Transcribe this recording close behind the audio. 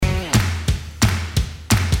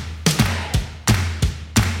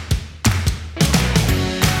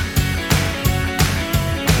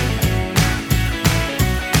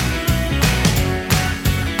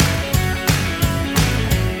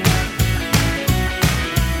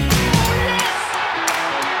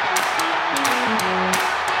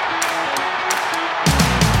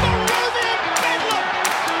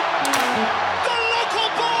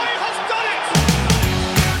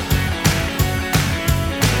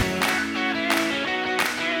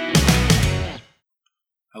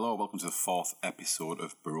welcome to the fourth episode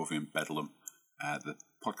of Barovian Bedlam, the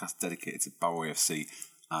podcast dedicated to Barrow AFC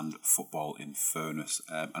and football in Furness.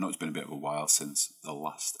 I know it's been a bit of a while since the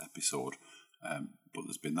last episode, but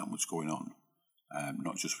there's been that much going on,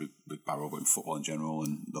 not just with Barrow, but in football in general,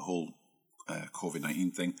 and the whole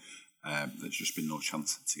COVID-19 thing. There's just been no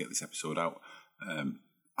chance to get this episode out.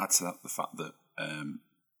 Add to that the fact that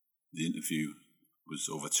the interview was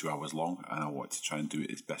over 2 hours long, and I wanted to try and do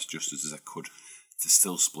it as best justice as I could to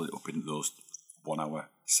still split it up into those 1 hour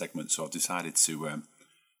segments. So I've decided to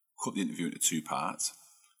cut the interview into two parts.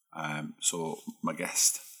 So my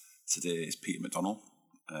guest today is Peter McDonnell,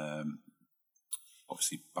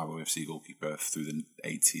 obviously Barrow FC goalkeeper through the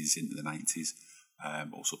 80s into the 90s.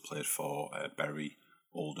 Also played for Bury,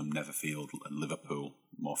 Oldham, Netherfield and Liverpool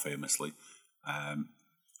more famously. And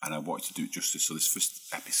I wanted to do it justice. So this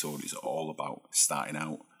first episode is all about starting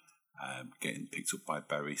out, getting picked up by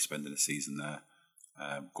Bury, spending a season there,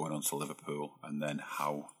 going on to Liverpool, and then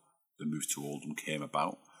how the move to Oldham came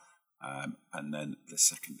about. And then the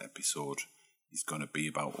second episode is going to be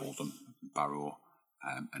about Oldham, Barrow,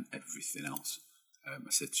 and everything else. I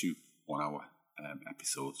said 2 1 hour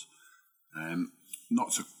episodes.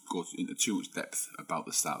 Not to go into too much depth about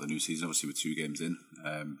the start of the new season. Obviously, we're 2 games in.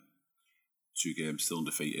 2 games still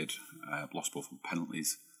undefeated, lost both on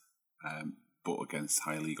penalties, but against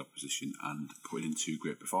high league opposition and putting in 2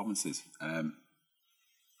 great performances.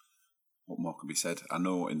 What more can be said? I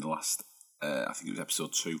know in the last, I think it was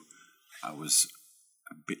episode 2, I was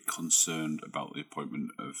a bit concerned about the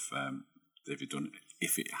appointment of David Dunn,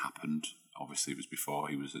 if it happened. Obviously, it was before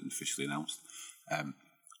he was officially announced,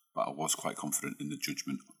 but I was quite confident in the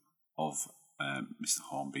judgment of Mr.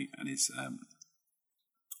 Hornby and his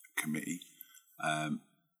committee. And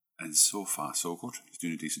so far, so good. He's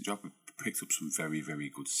doing a decent job. We've picked up some very, very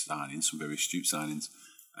good signings, some very astute signings.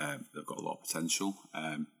 They've got a lot of potential.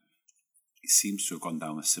 He seems to have gone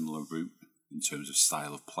down a similar route in terms of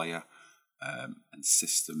style of player and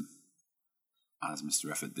system as Mr.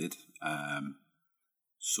 Efford did.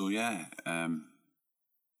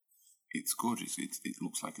 It's good. It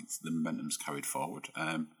looks like the momentum's carried forward.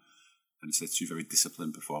 And it's 2 very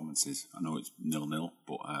disciplined performances. I know it's 0-0,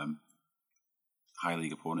 but high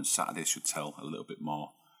league opponents Saturday should tell a little bit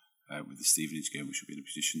more. With the Stevenage game, we should be in a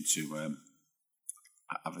position to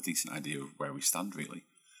have a decent idea of where we stand, really.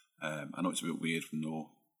 I know it's a bit weird with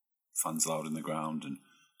no fans allowed in the ground, and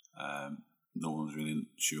no one's really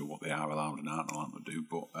sure what they are allowed and aren't allowed to do,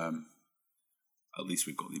 but at least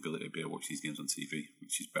we've got the ability to be able to watch these games on TV,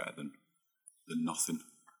 which is better than nothing,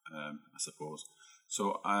 I suppose.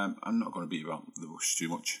 So I'm not going to beat about the bush too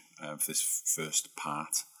much for this first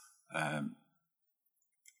part.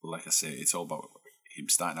 Like I say, it's all about him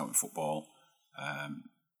starting out in football,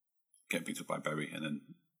 getting picked up by Bury, and then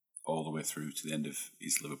all the way through to the end of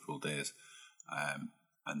his Liverpool days.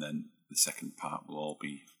 And then the second part will all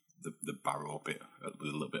be the Barrow bit, with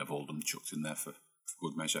a little bit of Oldham chucked in there for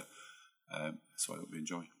good measure. So I hope you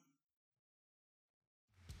enjoy.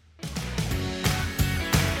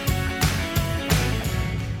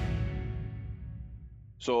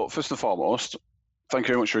 So first and foremost, thank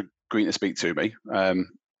you very much for agreeing to speak to me.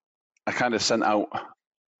 I kind of sent out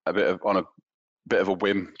on a bit of a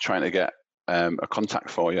whim, trying to get a contact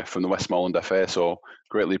for you from the Westmoreland FA. So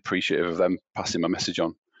greatly appreciative of them passing my message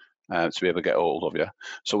on to be able to get hold of you.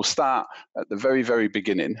 So we'll start at the very, very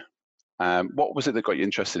beginning. What was it that got you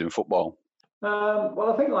interested in football?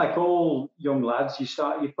 Well, I think like all young lads, you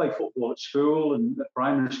play football at school and at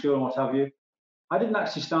primary school and what have you. I didn't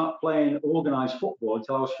actually start playing organised football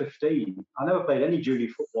until I was 15. I never played any junior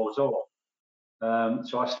football at all.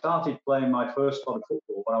 So I started playing my first lot of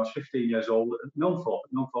football when I was 15 years old at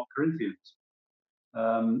Milnthorpe Corinthians.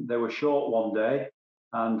 They were short one day,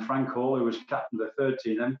 and Frank Hall, who was captain of the third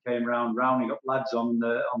team, then came round rounding up lads on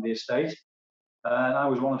the estate. And I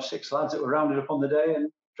was one of 6 lads that were rounded up on the day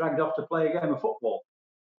and dragged off to play a game of football.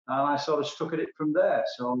 And I sort of stuck at it from there.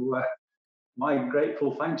 So my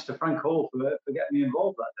grateful thanks to Frank Hall for getting me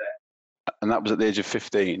involved that day. And that was at the age of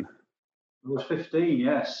 15? I was 15,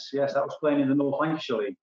 yes. Yes, that was playing in the North Lancashire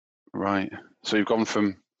League. Right. So you've gone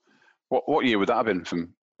from, what year would that have been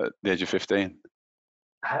from at the age of 15?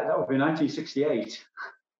 That would be 1968.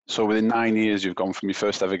 So within 9 years, you've gone from your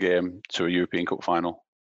first ever game to a European Cup final?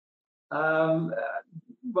 Well,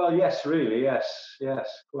 yes, really, yes.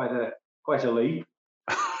 Quite a leap.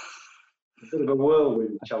 A bit of a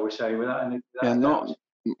whirlwind, shall we say,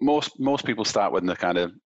 most people start when they're kind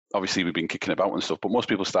of, obviously we've been kicking about and stuff, but most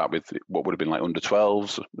people start with what would have been like under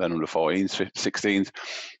 12s, then under 14s, 16s,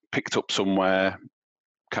 picked up somewhere,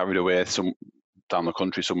 carried away down the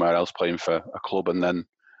country somewhere else playing for a club, and then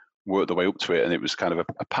worked their way up to it, and it was kind of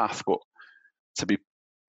a path. But to be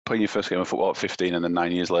playing your first game of football at 15 and then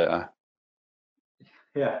 9 years later.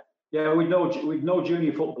 Yeah, we'd no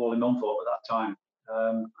junior football in Munthorpe at that time,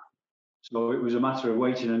 so it was a matter of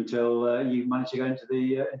waiting until you managed to get into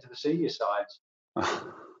the senior sides.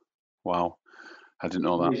 Wow, I didn't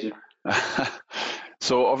know that.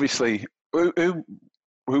 So obviously, who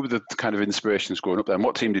were the kind of inspirations growing up then?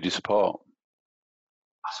 What team did you support?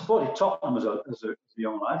 I supported Tottenham as a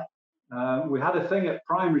young lad. We had a thing at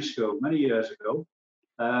primary school many years ago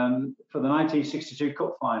for the 1962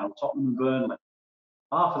 Cup final, Tottenham and Burnley.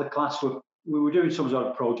 Half of the class we were doing some sort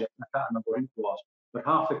of project, I can't remember what it was, but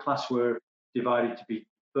half the class were divided to be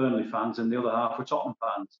Burnley fans and the other half were Tottenham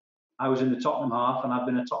fans. I was in the Tottenham half and I've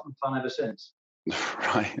been a Tottenham fan ever since.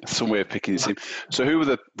 Right, some way of picking your team. So who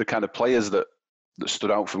were the kind of players that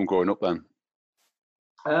stood out from growing up then?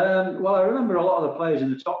 Well, I remember a lot of the players in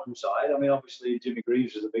the Tottenham side. I mean, obviously Jimmy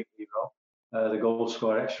Greaves was a big hero, the goal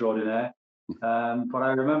scorer extraordinaire. But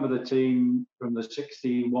I remember the team from the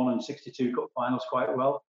 61 and 62 Cup finals quite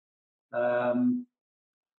well.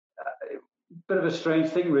 Bit of a strange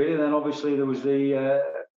thing, really. Then obviously there was the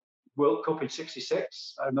World Cup in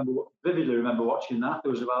 '66. I vividly remember watching that.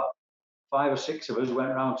 There was about 5 or 6 of us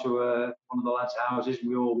went around to one of the lads' houses and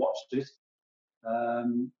we all watched it.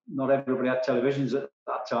 Not everybody had televisions at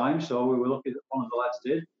that time, so we were lucky that one of the lads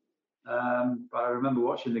did. But I remember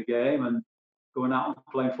watching the game and going out and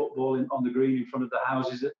playing football on the green in front of the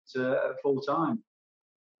houses at full time.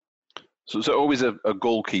 So was it always a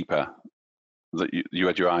goalkeeper that you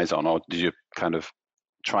had your eyes on, or did you kind of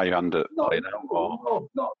try your hand at playing out? No,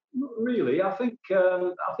 not really. I think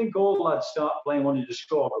all lads start playing wanting to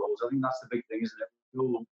score goals. I think that's the big thing, isn't it? We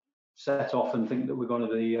all set off and think that we're going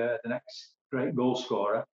to be the next great goal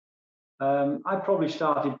scorer. I probably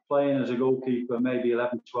started playing as a goalkeeper maybe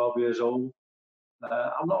 11, 12 years old.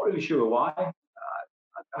 I'm not really sure why.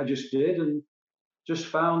 I just did and just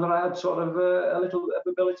found that I had sort of a little bit of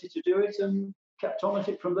ability to do it and kept on at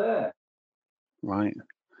it from there. Right.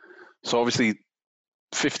 So obviously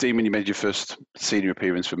 15 when you made your first senior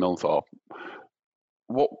appearance for Milnthorpe.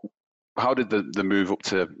 How did the move up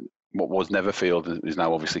to what was Netherfield is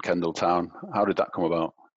now obviously Kendal Town? How did that come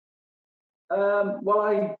about? Well,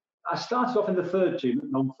 I started off in the third team at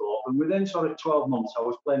Milnthorpe, and within sort of 12 months I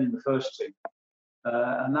was playing in the first team.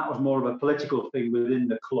 And that was more of a political thing within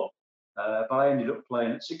the club. But I ended up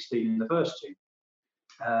playing at 16 in the first team.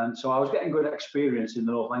 So I was getting good experience in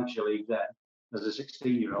the North Lancashire League then as a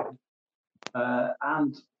 16-year-old.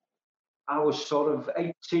 And I was sort of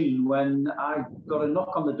 18 when I got a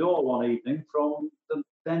knock on the door one evening from the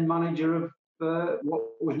then manager of what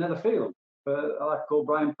was Netherfield, a lad called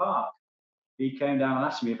Brian Park. He came down and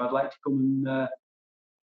asked me if I'd like to come and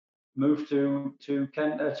move to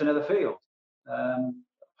Netherfield.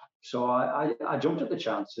 So I jumped at the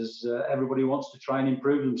chance, as everybody wants to try and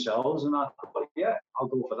improve themselves, and I thought, yeah, I'll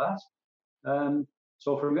go for that.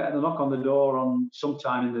 So from getting the knock on the door on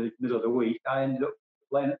sometime in the middle of the week, I ended up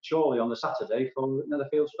playing at Chorley on the Saturday for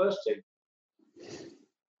Netherfield's first team.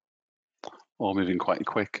 All moving quite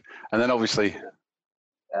quick. And then obviously,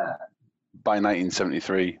 by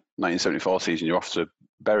 1974 season, you're off to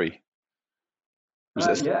Bury.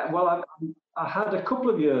 Yeah, well, I had a couple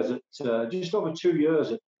of years just over 2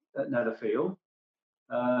 years at Netherfield.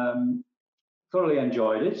 Thoroughly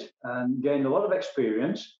enjoyed it and gained a lot of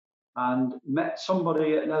experience and met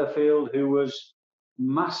somebody at Netherfield who was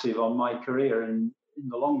massive on my career in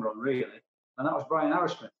the long run, really, and that was Brian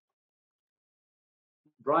Arrowsmith.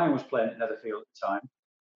 Brian was playing at Netherfield at the time,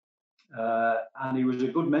 and he was a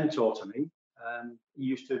good mentor to me. He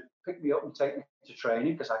used to pick me up and take me to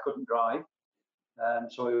training because I couldn't drive.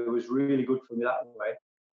 So it was really good for me that way.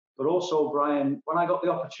 But also, Brian, when I got the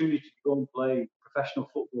opportunity to go and play professional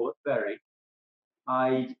football at Bury,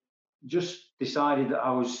 I just decided that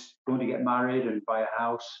I was going to get married and buy a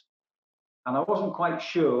house. And I wasn't quite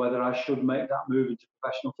sure whether I should make that move into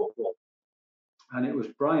professional football. And it was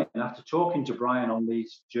Brian, after talking to Brian on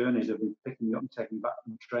these journeys of him picking me up and taking me back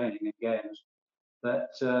from training and games, that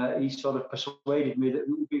he sort of persuaded me that it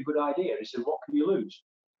would be a good idea. He said, what can you lose?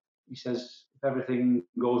 He says, if everything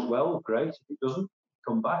goes well, great. If it doesn't,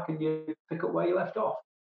 come back and you pick up where you left off.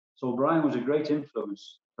 So Brian was a great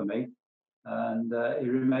influence for me. And he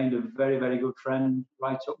remained a very, very good friend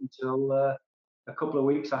right up until a couple of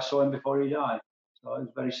weeks I saw him before he died. So it was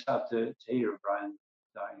very sad to hear of Brian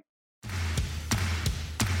dying.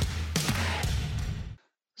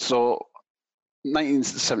 So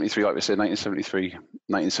 1973, like we said, 1973,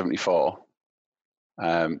 1974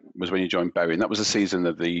 was when you joined Bury, and that was the season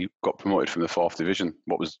that they got promoted from the 4th division,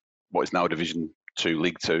 what is now Division 2,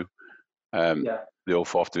 League 2. the old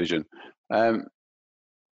fourth division.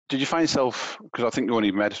 Did you find yourself, because I think you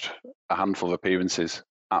only made a handful of appearances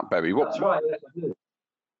at Bury. That's right, yes, I did.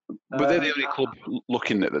 Were they the only club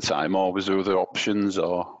looking at the time, or was there other options?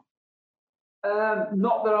 Or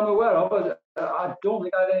not that I'm aware of. I don't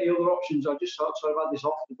think I had any other options. I just sort of had this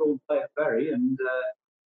offer to go and play at Bury, and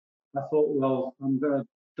I thought, well, I'm going to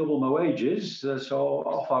double my wages, so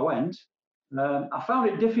off I went. I found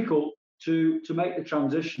it difficult to make the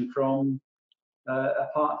transition from a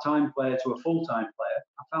part-time player to a full-time player.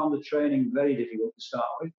 I found the training very difficult to start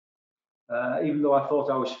with, even though I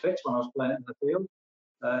thought I was fit when I was playing in the field.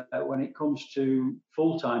 When it comes to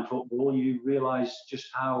full-time football, you realise just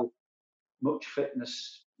how much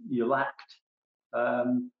fitness you lacked.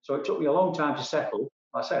 So it took me a long time to settle.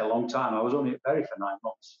 I say a long time. I was only at Bury for 9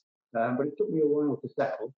 months, but it took me a while to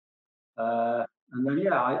settle. And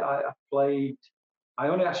then, I played. I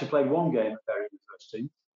only actually played one game at Bury in the first team,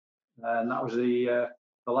 and that was the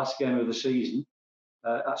last game of the season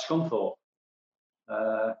at Scunthorpe.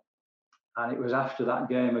 And it was after that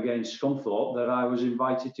game against Scunthorpe that I was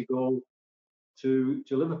invited to go to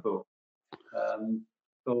Liverpool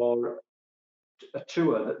for a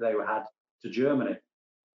tour that they had to Germany.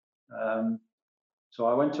 So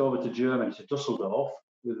I went over to Germany, to Dusseldorf,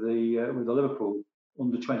 with the Liverpool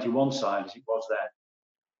under-21 side, as it was then,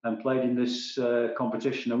 and played in this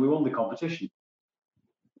competition, and we won the competition.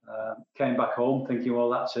 Came back home thinking, well,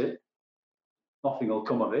 that's it. Nothing will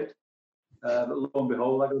come of it. But lo and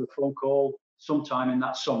behold, I got a phone call sometime in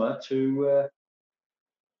that summer to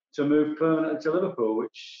move permanently to Liverpool,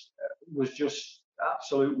 which was just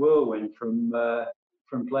absolute whirlwind from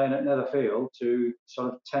playing at Netherfield to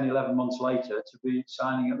sort of 10, 11 months later to be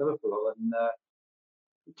signing at Liverpool. And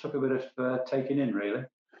it took a bit of taking in, really.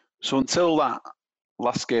 So until that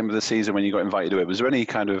last game of the season when you got invited away, was there any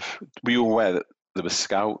were you aware that there were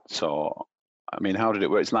scouts, or, I mean, how did it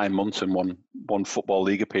work? It's 9 months and one Football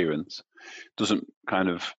League appearance. Doesn't kind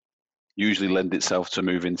of usually lend itself to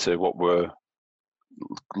move into what were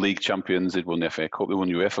league champions. They'd won the FA Cup, they won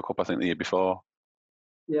the UEFA Cup, I think, the year before.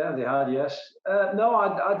 Yeah, they had, yes. No,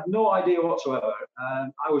 I had no idea whatsoever.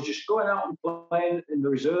 I was just going out and playing in the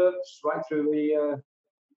reserves right through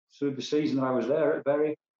the season that I was there at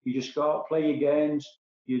Bury. You just go out, play your games.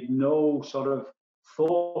 You'd no sort of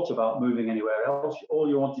thought about moving anywhere else. All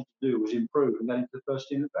you wanted to do was improve and get into the first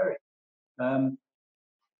team at Bury.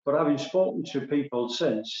 But having spoken to people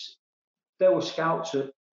since, there were scouts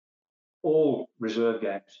at all reserve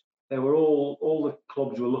games. They were all the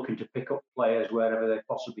clubs were looking to pick up players wherever they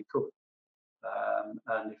possibly could.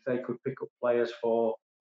 And if they could pick up players for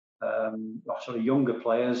sort of younger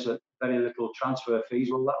players at very little transfer fees,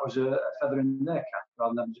 well, that was a feather in their cap,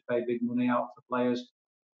 rather than to pay big money out for players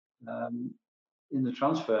in the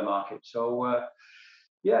transfer market. So,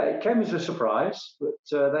 it came as a surprise,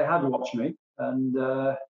 but they had watched me, and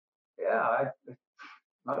I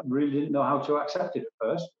really didn't know how to accept it at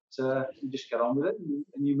first. But, you just get on with it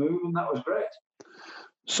and you move, and that was great.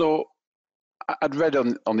 So I'd read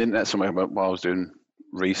on the internet somewhere while I was doing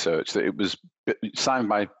research that it was signed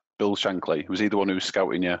by Bill Shankly, who was he the one who was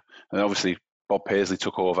scouting you, and obviously Bob Paisley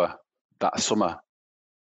took over that summer.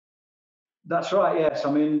 That's right, yes.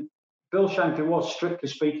 I mean, Bill Shankly was, strictly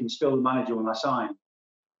speaking, still the manager when I signed.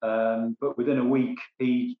 But within a week,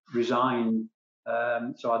 he resigned.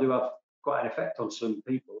 So I do have quite an effect on some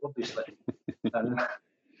people, obviously.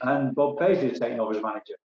 And Bob Paisley has taken over as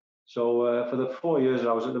manager. So for the 4 years that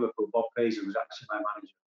I was at Liverpool, Bob Paisley was actually my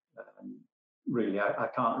manager. Really, I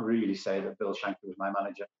can't really say that Bill Shankly was my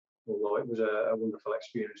manager, although it was a wonderful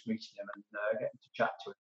experience meeting him and getting to chat to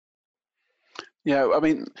him. Yeah, I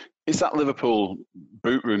mean, it's that Liverpool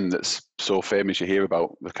boot room that's so famous. You hear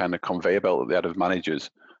about the kind of conveyor belt that they had of managers.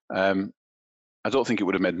 I don't think it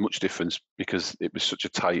would have made much difference because it was such a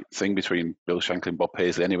tight thing between Bill Shankly and Bob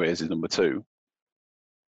Paisley anyway as his number two.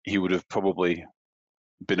 He would have probably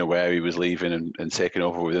been aware he was leaving and taken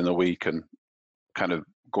over within a week and kind of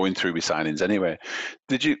going through his signings anyway.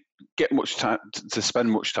 Did you get much time to spend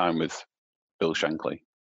much time with Bill Shankly?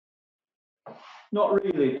 Not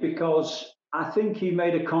really, because I think he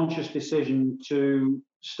made a conscious decision to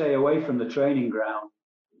stay away from the training ground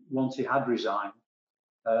once he had resigned,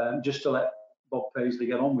 just to let Bob Paisley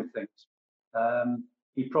get on with things.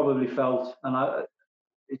 He probably felt, and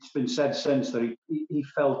it's been said since, that he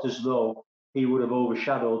felt as though he would have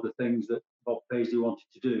overshadowed the things that Bob Paisley wanted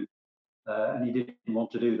to do. And he didn't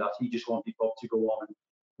want to do that. He just wanted Bob to go on and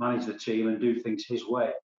manage the team and do things his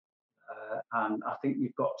way. And I think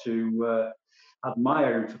you've got to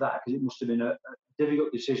admire him for that, because it must have been a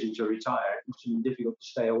difficult decision to retire. It must have been difficult to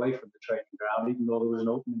stay away from the training ground, even though there was an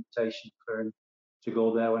open invitation for him to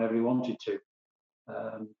go there whenever he wanted to.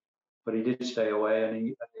 But he did stay away, and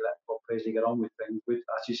he let Bob Paisley get on with things, with,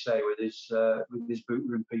 as you say, with his boot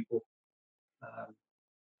room people,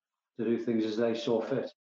 to do things as they saw fit.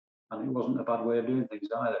 And it wasn't a bad way of doing things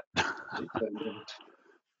either. As it turned out.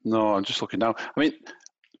 No, I'm just looking now. I mean,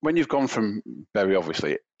 when you've gone from Bury,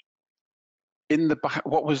 obviously, in the back,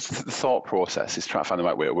 what was the thought process? Is trying to find the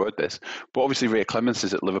right way to word this. But obviously, Ray Clemence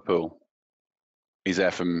is at Liverpool. He's there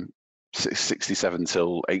from 67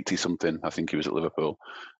 till 80 something. I think he was at Liverpool.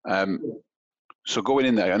 So going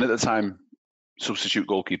in there, and at the time, substitute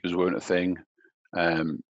goalkeepers weren't a thing.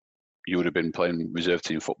 You would have been playing reserve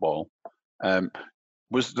team football.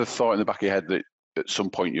 Was the thought in the back of your head that at some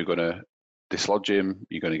point you're going to dislodge him,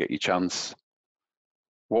 you're going to get your chance?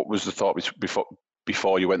 What was the thought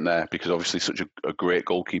before you went there? Because obviously such a great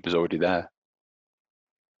goalkeeper's already there.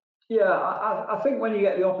 Yeah, I think when you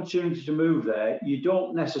get the opportunity to move there, you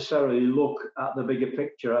don't necessarily look at the bigger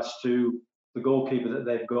picture as to the goalkeeper that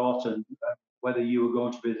they've got and whether you were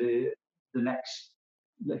going to be the next,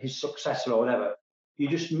 his successor or whatever. You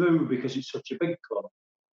just move because it's such a big club,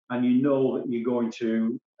 and you know that you're going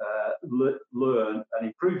to learn and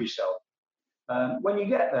improve yourself. When you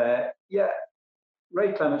get there, yeah,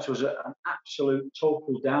 Ray Clemence was an absolute,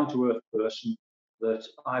 total, down-to-earth person that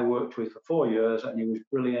I worked with for 4 years, and he was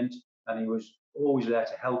brilliant, and he was always there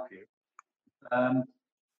to help you.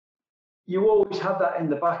 You always had that in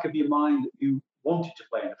the back of your mind that you wanted to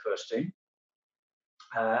play in the first team,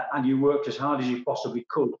 and you worked as hard as you possibly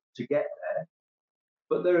could to get there.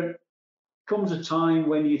 But there comes a time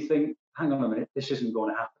when you think, hang on a minute, this isn't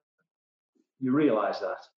going to happen. You realise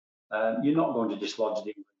that. You're not going to dislodge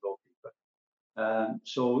the England goalkeeper.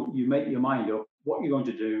 So you make your mind up. What you're going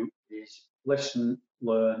to do is listen,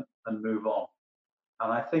 learn, and move on.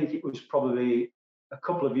 And I think it was probably a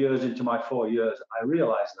couple of years into my 4 years, I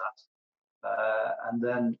realised that. And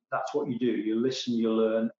then that's what you do. You listen, you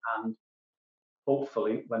learn, and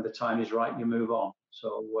hopefully when the time is right, you move on.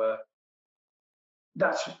 So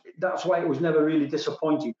that's why it was never really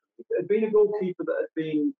disappointing. If it had been a goalkeeper that had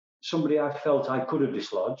been somebody I felt I could have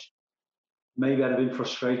dislodged, maybe I'd have been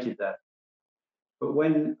frustrated then. But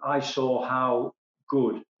when I saw how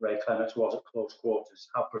good Ray Clemence was at close quarters,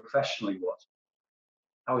 how professional he was,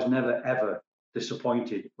 I was never, ever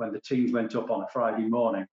disappointed when the teams went up on a Friday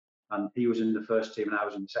morning and he was in the first team and I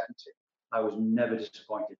was in the second team. I was never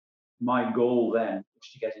disappointed. My goal then was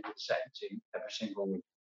to get into the second team every single week.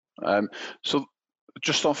 So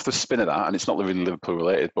just off the spin of that, and it's not really Liverpool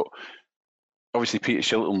related, but obviously Peter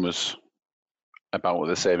Shilton was about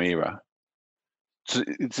the same era. So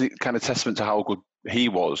it's a kind of testament to how good he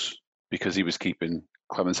was because he was keeping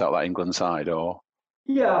Clemence out of that England side, or?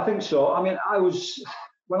 Yeah, I think so. I mean,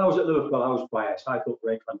 when I was at Liverpool, I was biased. I thought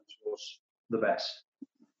Ray Clemence was the best,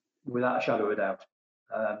 without a shadow of a doubt,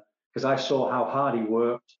 because I saw how hard he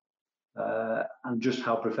worked and just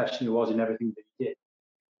how professional he was in everything that he did.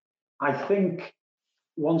 I think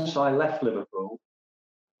once I left Liverpool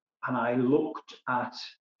and I looked at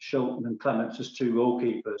Shilton and Clemence as two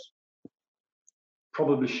goalkeepers,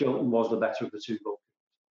 probably Shilton was the better of the two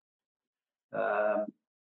goalkeepers.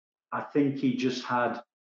 I think he just had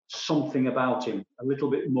something about him, a little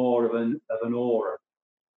bit more of an aura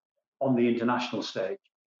on the international stage.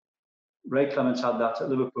 Ray Clemence had that at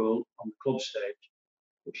Liverpool on the club stage,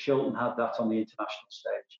 but Shilton had that on the international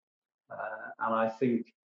stage. And I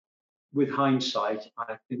think, with hindsight,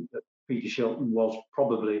 I think that Peter Shilton was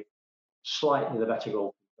probably slightly the better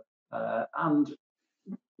goalkeeper. And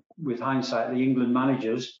with hindsight, the England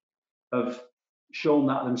managers have shown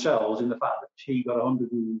that themselves in the fact that he got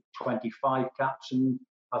 125 caps and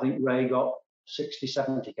I think Ray got 60,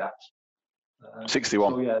 70 caps.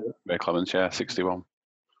 61. So, yeah, Ray Clemence, yeah, 61.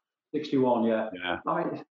 61, yeah. I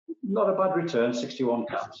mean, not a bad return, 61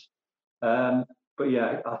 caps. But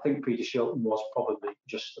yeah, I think Peter Shilton was probably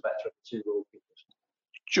just the better of the two goalkeepers.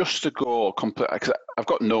 Just to go complete, because I've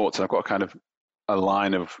got notes and I've got kind of a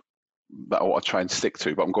line of that I want to try and stick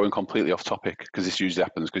to, but I'm going completely off topic because this usually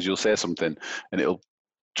happens because you'll say something and it'll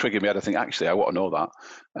trigger me. I think actually I want to know that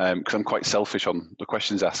because I'm quite selfish on the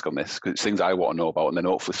questions asked on this because it's things I want to know about and then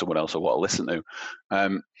hopefully someone else will want to listen to.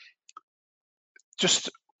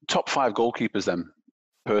 Just top 5 goalkeepers then,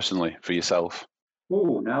 personally, for yourself.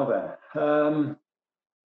 Oh, now then.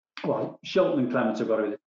 Well, Shilton and Clemence have got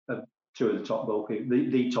to be two of the top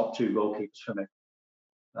goalkeepers, the top two goalkeepers for me.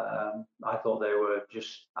 I thought they were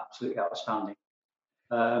just absolutely outstanding.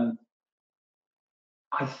 I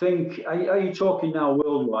think, are you talking now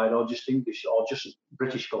worldwide or just English or just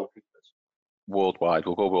British goalkeepers? Worldwide,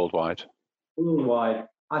 we'll go worldwide. Worldwide,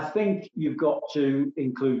 I think you've got to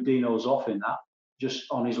include Dino Zoff in that, just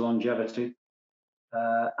on his longevity.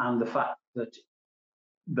 and the fact that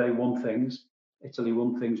they won things. Italy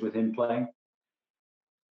won things with him playing.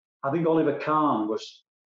 I think Oliver Kahn was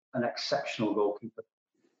an exceptional goalkeeper,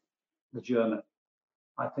 the German.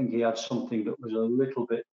 I think he had something that was a little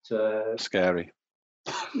bit scary.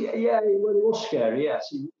 Yeah, well, it was scary. Yes,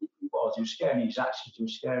 he was. He was scary in his actions. He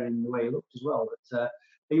was scary in the way he looked as well. But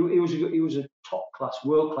he was a top class,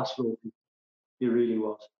 world class goalkeeper. He really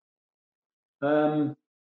was.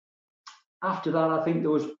 After that, I think there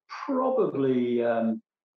was probably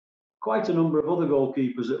quite a number of other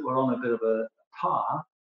goalkeepers that were on a bit of a par.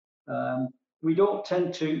 We don't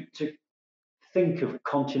tend to think of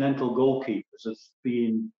continental goalkeepers as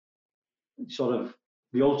being sort of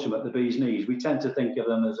the ultimate, the bee's knees. We tend to think of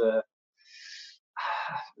them as a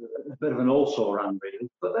bit of an also-ran, really,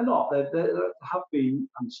 but they're not. There have been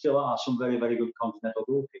and still are some very, very good continental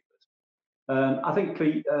goalkeepers. I think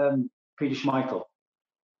Peter Schmeichel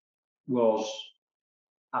was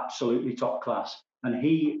absolutely top class, and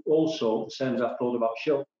he also, the same as I thought about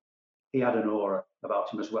Schulte, he had an aura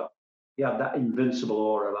about him as well. He had that invincible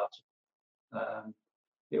aura about him.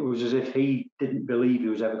 It was as if he didn't believe he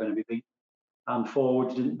was ever going to be beaten, and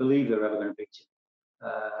forwards didn't believe they were ever going to beat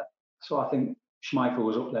him. So I think Schmeichel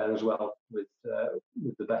was up there as well with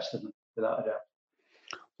the best of them, without a doubt.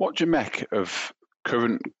 What do you make of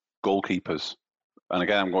current goalkeepers? And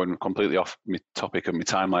again, I'm going completely off my topic and my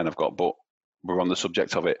timeline I've got, but we're on the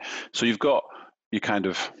subject of it. So you've got your kind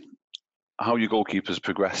of how your goalkeepers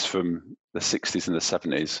progressed from the 60s and the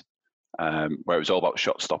 70s, where it was all about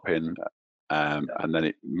shot stopping, and then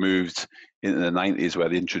it moved into the 90s where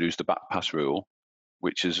they introduced the back pass rule,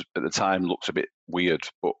 which is at the time looks a bit weird,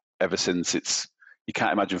 but ever since you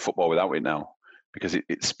can't imagine football without it now, because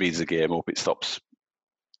it speeds the game up, it stops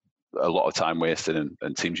a lot of time wasted,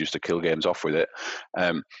 and teams used to kill games off with it.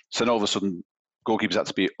 So then all of a sudden, goalkeepers had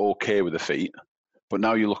to be okay with the feet. But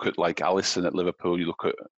now you look at like Alisson at Liverpool, you look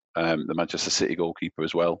at the Manchester City goalkeeper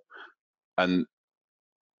as well, and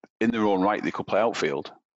in their own right, they could play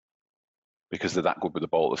outfield because they're that good with the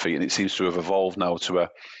ball at the feet. And it seems to have evolved now to an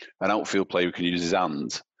outfield player who can use his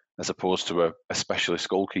hands as opposed to a specialist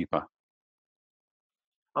goalkeeper.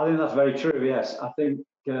 I think that's very true, yes. I think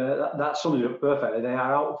that sums it up perfectly. They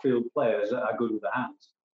are outfield players that are good with their hands.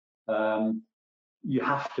 You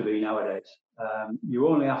have to be nowadays. You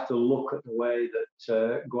only have to look at the way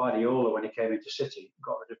that Guardiola, when he came into City,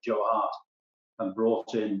 got rid of Joe Hart and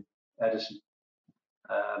brought in Ederson.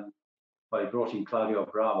 Well, he brought in Claudio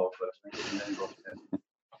Bravo first, and then he brought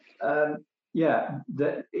in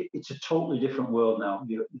Ederson. It's a totally different world now.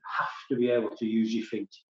 You have to be able to use your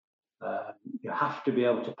feet. You have to be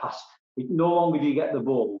able to pass. No longer do you get the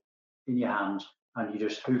ball in your hands and you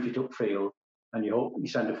just hoof it upfield and you hope your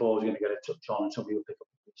centre forward is going to get a touch on and somebody will pick up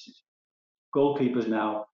the pieces. Goalkeepers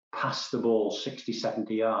now pass the ball 60,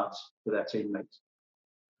 70 yards to their teammates.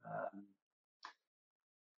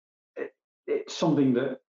 It's something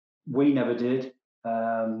that we never did.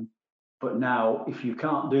 But now, if you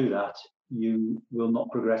can't do that, you will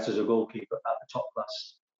not progress as a goalkeeper at the top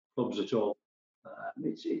class clubs at all.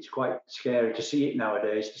 It's quite scary to see it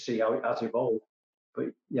nowadays, to see how it has evolved. But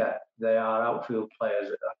yeah, they are outfield players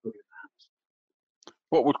that are good in hands.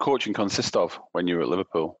 What would coaching consist of when you were at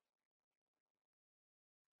Liverpool?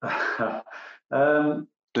 Did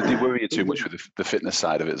they worry you too much with the fitness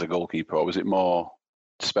side of it as a goalkeeper, or was it more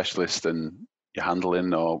specialist and your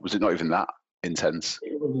handling, or was it not even that intense?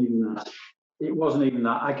 It wasn't even that. It wasn't even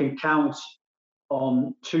that. I can count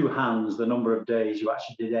on two hands the number of days you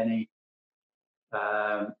actually did any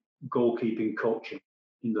goalkeeping coaching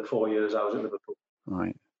in the 4 years I was at Liverpool.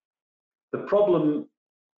 Right. The problem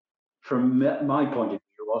from my point of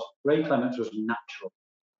view was Ray Clemence was natural.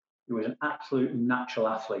 He was an absolute natural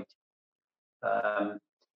athlete.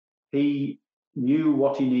 He knew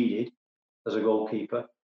what he needed as a goalkeeper,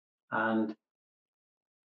 and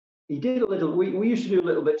he did a little. We used to do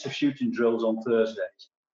little bits of shooting drills on Thursdays,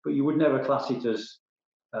 but you would never class it as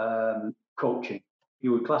coaching.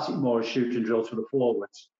 You would class it more as shooting drills for the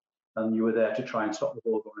forwards, and you were there to try and stop the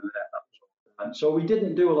ball going in there. That was all. And so we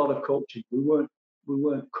didn't do a lot of coaching. We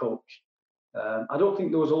weren't coached. I don't think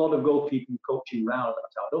there was a lot of goalkeeping coaching around at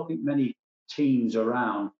that time. I don't think many teams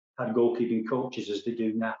around had goalkeeping coaches as they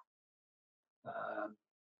do now.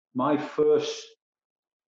 My first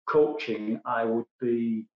coaching, I would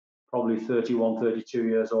be probably 31, 32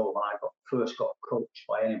 years old when I first got coached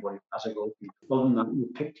by anybody as a goalkeeper. Other than that, you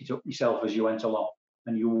picked it up yourself as you went along,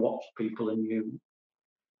 and you watched people and you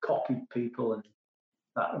copied people, and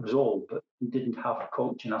that was all. But we didn't have a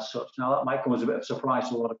coaching as such. Now, that might come as a bit of a surprise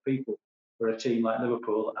to a lot of people for a team like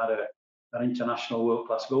Liverpool that had an international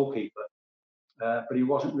world-class goalkeeper. but he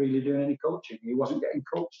wasn't really doing any coaching. He wasn't getting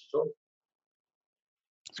coached at all.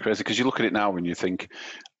 It's crazy because you look at it now and you think,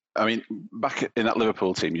 I mean, back in that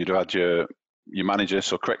Liverpool team, you'd have had your manager.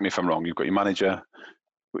 So correct me if I'm wrong. You've got your manager.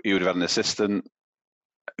 You would have had an assistant,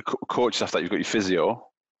 coach. After that, you've got your physio.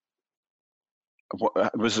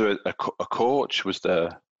 Was there a coach? Was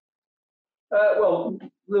there? Well,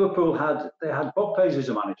 Liverpool had Bob Paisley as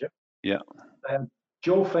a manager. Yeah.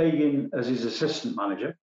 Joe Fagan as his assistant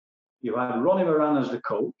manager. You had Ronnie Moran as the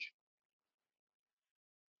coach,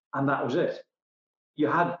 and that was it. You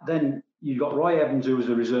got Roy Evans, who was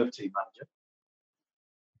the reserve team manager,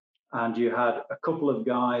 and you had a couple of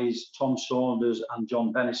guys, Tom Saunders and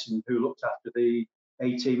John Bennison, who looked after the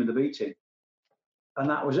A team and the B team, and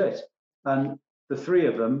that was it. And the three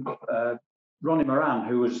of them, Ronnie Moran,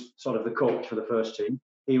 who was sort of the coach for the first team,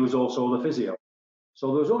 he was also the physio. So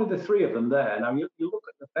there was only the three of them there. Now you look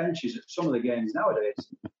at the benches at some of the games nowadays,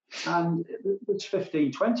 and there's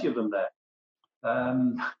 15, 20 of them there.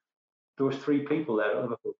 There was three people there at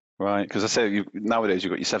Liverpool. Right, because I say nowadays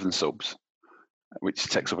you've got your 7 subs, which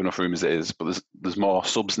takes up enough room as it is. But there's more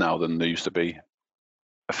subs now than there used to be,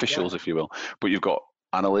 officials, if you will. But you've got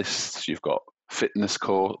analysts, you've got fitness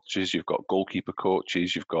coaches, you've got goalkeeper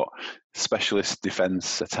coaches, you've got specialist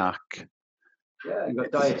defence, attack. Yeah, you've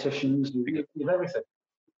got dietitians, you've everything.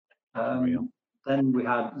 Then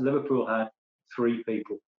Liverpool had 3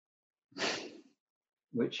 people.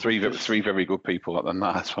 Three very good people than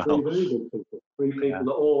that as well. 3 very good people. 3 people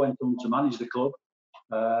that all went on to manage the club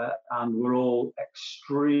and were all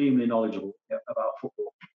extremely knowledgeable about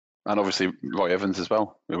football. And obviously Roy Evans as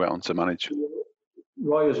well, who went on to manage.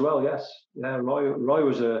 Roy as well, yes. Yeah, Roy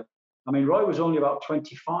was only about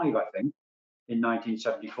 25, I think, in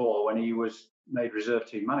 1974 when he was made reserve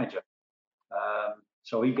team manager.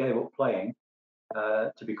 So he gave up playing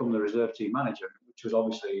to become the reserve team manager, which was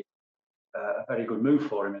obviously a very good move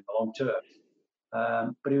for him in the long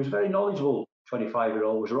term. But he was very knowledgeable,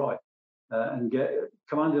 25-year-old was Roy, and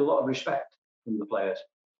commanded a lot of respect from the players.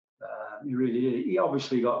 He really did. He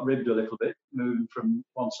obviously got ribbed a little bit, moving from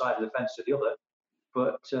one side of the fence to the other,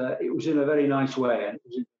 but it was in a very nice way and it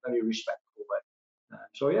was in a very respectful way.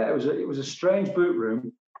 So yeah, it was a strange boot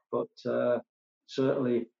room, but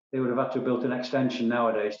certainly they would have had to have built an extension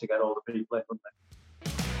nowadays to get all the people in, wouldn't they?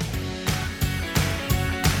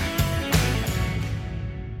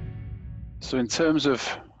 So in terms of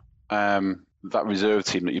that reserve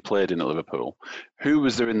team that you played in at Liverpool, who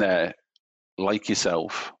was there in there like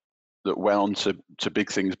yourself that went on to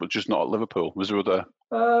big things, but just not at Liverpool? Was there other?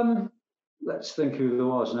 Let's think who there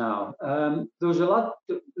was now. There was a lad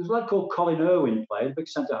called Colin Irwin played, big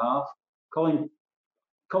centre half. Colin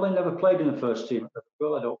never played in the first team at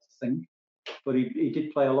Liverpool, I don't think, but he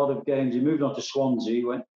did play a lot of games. He moved on to Swansea.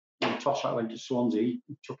 When Toshack went to Swansea,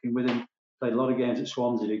 he took him with him. Played a lot of games at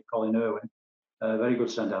Swansea, did Colin Irwin. Very good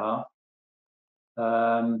centre half.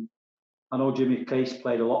 I know Jimmy Case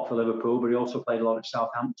played a lot for Liverpool, but he also played a lot at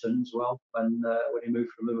Southampton as well when he moved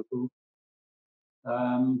from Liverpool.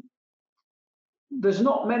 There's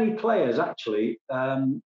not many players actually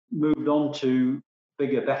moved on to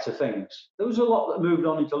bigger, better things. There was a lot that moved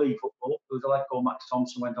on into league football. There was a lad called Max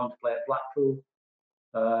Thompson went on to play at Blackpool.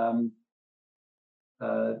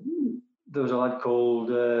 There was a lad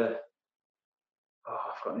called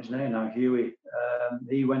I've forgotten his name now, Huey.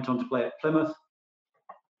 He went on to play at Plymouth.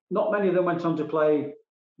 Not many of them went on to play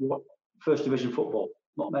first division football.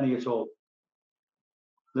 Not many at all.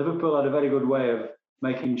 Liverpool had a very good way of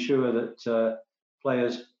making sure that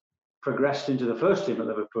players progressed into the first team at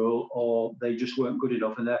Liverpool, or they just weren't good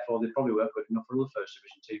enough, and therefore they probably weren't good enough for other first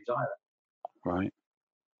division teams either. Right.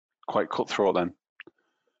 Quite cutthroat then.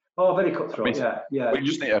 Oh, very cutthroat. Yeah.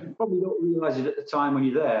 You probably don't realise it at the time when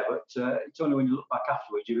you're there, but it's only when you look back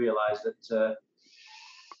afterwards you realise that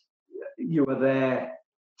you were there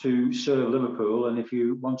to serve Liverpool, and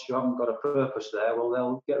once you haven't got a purpose there, well,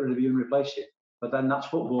 they'll get rid of you and replace you. But then that's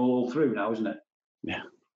football all through now, isn't it? Yeah.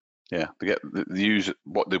 They use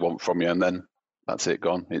what they want from you, and then that's it,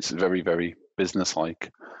 gone. It's very, very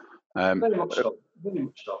business-like. Very much so.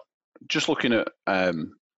 Just looking at,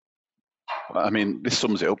 this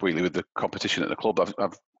sums it up really with the competition at the club.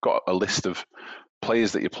 I've got a list of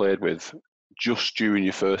players that you played with just during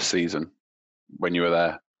your first season when you were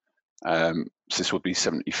there. So this would be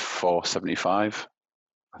 74, 75,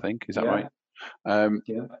 I think. Is that right?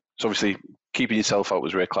 Yeah. So obviously, keeping yourself out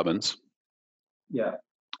was Ray Clemens. Yeah.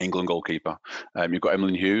 England goalkeeper. You've got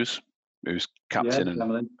Emlyn Hughes, who's captain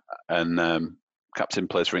and captain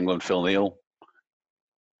plays for England. Phil Neal,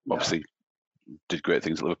 obviously, did great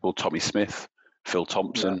things at Liverpool. Tommy Smith, Phil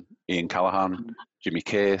Thompson, Ian Callaghan, Jimmy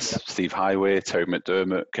Case, Steve Highway, Terry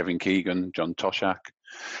McDermott, Kevin Keegan, John Toshak,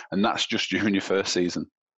 and that's just during your first season.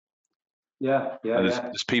 And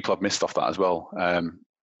there's people I've missed off that as well,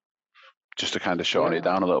 just to kind of shorten it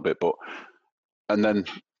down a little bit. And then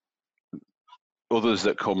others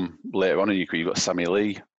that come later on in your career, you've got Sammy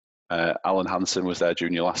Lee, Alan Hansen was there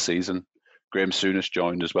during your last season, Graham Souness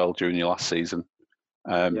joined as well during your last season.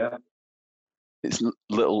 It's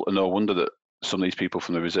little or no wonder that some of these people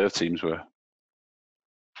from the reserve teams were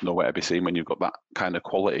nowhere to be seen when you've got that kind of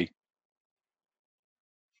quality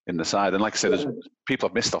in the side. And like I said, there's people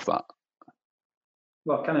I've missed off that.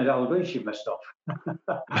 Well, Kenny Dalglish you've missed off.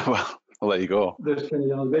 Well, there you go. There's Kenny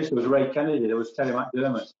Dalglish, there was Ray Kennedy, there was Terry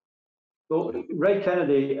McDermott. Well, Ray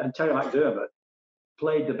Kennedy and Terry McDermott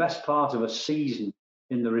played the best part of a season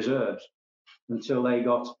in the reserves until they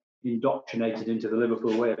got indoctrinated into the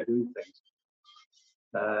Liverpool way of doing things.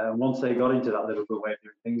 And once they got into that Liverpool way of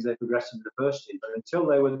doing things, they progressed into the first team. But until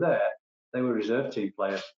they were there, they were reserve team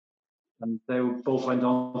players. And they both went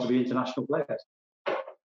on to be international players.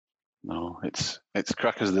 No, it's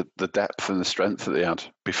crackers, the depth and the strength that they had.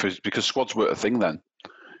 Because squads weren't a thing then.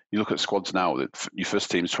 You look at squads now, your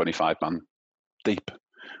first team's 25 man deep.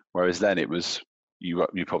 Whereas then it was, you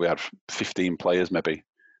probably had 15 players maybe,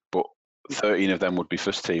 but 13 of them would be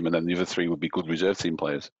first team and then the other 3 would be good reserve team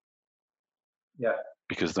players. Yeah.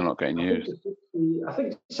 Because they're not getting used. I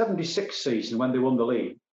think 76 season when they won the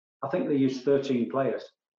league, I think they used 13 players.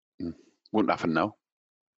 Wouldn't happen now.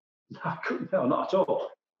 No, not at all.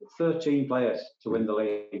 13 players to win the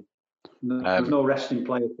league. There was no resting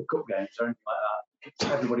players for cup games or anything like that.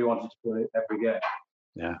 Everybody wanted to play every game.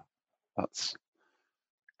 Yeah, that's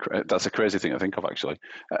a crazy thing to think of, actually.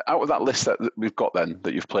 Out of that list that we've got then,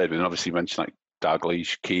 that you've played with, and obviously you mentioned like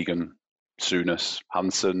Dalglish, Keegan, Souness,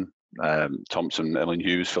 Hansen, Thompson, Ellen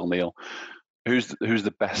Hughes, Phil Neal. Who's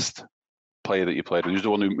the best player that you played with? Who's the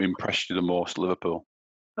one who impressed you the most at Liverpool?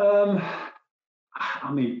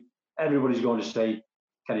 I mean, everybody's going to say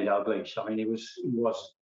Kenny Dalglish. I mean, he was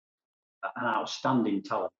an outstanding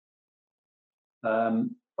talent.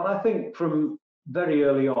 But I think from very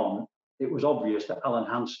early on, it was obvious that Alan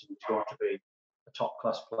Hansen was going to be a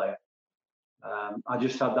top-class player. I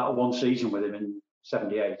just had that one season with him in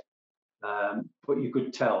 '78, but you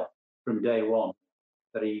could tell from day one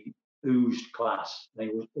that he oozed class. And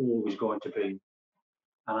he was always going to be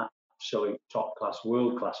an absolute top-class,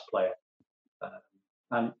 world-class player.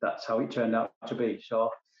 And that's how it turned out to be.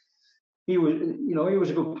 So he was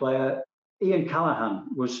a good player. Ian Callaghan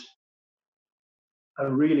was a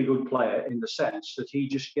really good player in the sense that he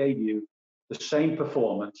just gave you the same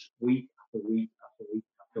performance week after week after week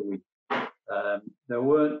after week. There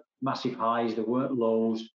weren't massive highs, there weren't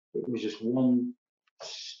lows. It was just one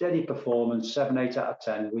steady performance, 7, 8 out of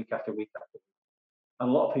 10, week after week after week. And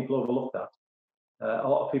a lot of people overlooked that. A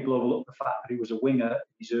lot of people overlooked the fact that he was a winger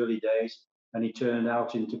in his early days, and he turned out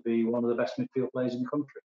to be one of the best midfield players in the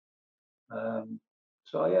country.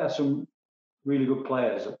 So yeah, some really good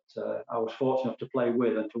players that I was fortunate enough to play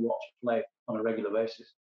with and to watch play on a regular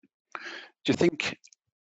basis. Do you think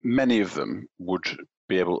many of them would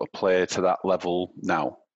be able to play to that level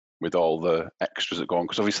now with all the extras that go on?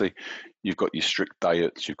 Because obviously you've got your strict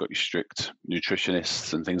diets, you've got your strict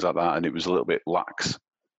nutritionists and things like that, and it was a little bit lax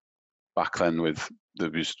back then I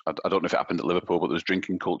don't know if it happened at Liverpool, but there was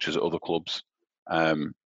drinking cultures at other clubs.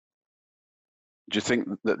 Do you think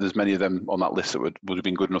that there's many of them on that list that would have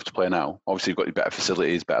been good enough to play now? Obviously, you've got your better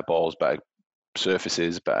facilities, better balls, better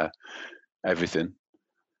surfaces, better everything.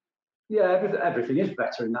 Yeah, everything is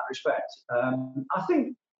better in that respect. I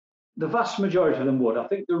think the vast majority of them would. I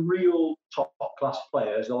think the real top-class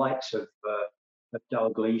players, the likes of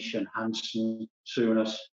Dalglish and Hansen,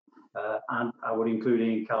 Souness, and I would include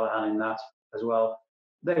Ian Callaghan in that as well,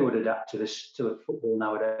 they would adapt to the football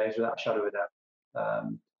nowadays without a shadow of a doubt.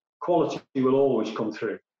 Quality will always come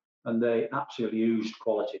through, and they absolutely used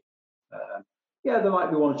quality. There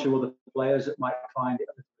might be one or two other players that might find it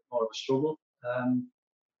a little bit more of a struggle,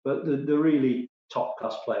 but the really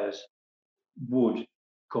top-class players would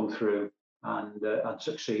come through and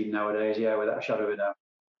succeed nowadays, without a shadow of a doubt.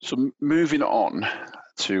 So moving on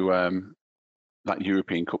to that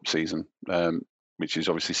European Cup season, which is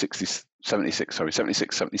obviously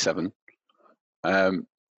 76-77.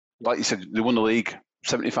 Like you said, they won the league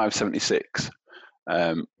 75-76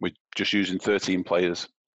 with just using 13 players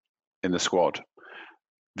in the squad.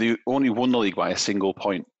 They only won the league by a single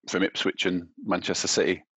point from Ipswich and Manchester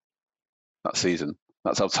City that season.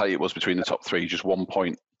 That's how tight it was between the top three, just 1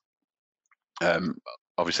 point.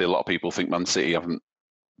 Obviously, a lot of people think Man City haven't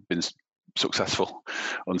been successful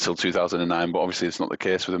until 2009, but obviously it's not the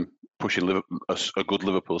case with them pushing a good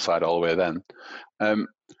Liverpool side all the way then.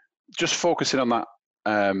 Just focusing on that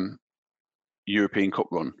European Cup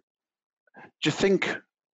run, do you think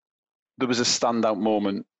there was a standout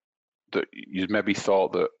moment that you maybe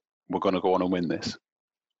thought that we're going to go on and win this?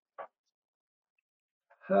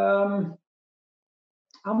 I'm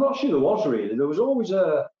not sure there was really. There was always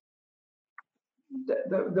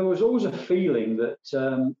a feeling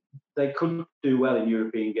that they couldn't do well in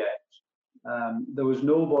European games. There was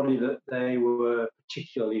nobody that they were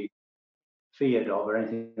particularly feared of or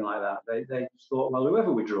anything like that. They just thought, well,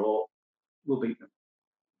 whoever we draw, we'll beat them.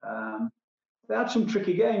 They had some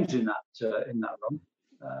tricky games in that run.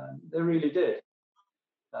 They really did.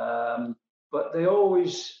 But they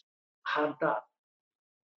always had that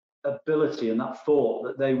ability and that thought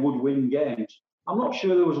that they would win games. I'm not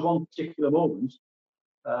sure there was one particular moment.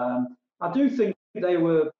 I do think they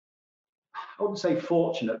were, I wouldn't say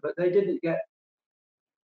fortunate, but they didn't get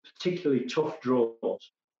particularly tough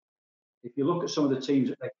draws. If you look at some of the teams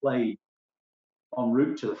that they played en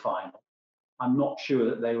route to the final, I'm not sure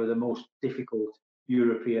that they were the most difficult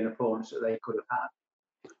European opponents that they could have had.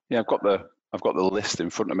 Yeah, I've got the list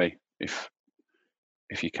in front of me. If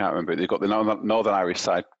you can't remember, they've got the Northern Irish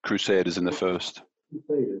side, Crusaders in the first.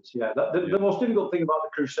 Crusaders, yeah. The most difficult thing about the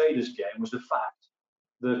Crusaders game was the fact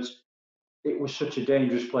that it was such a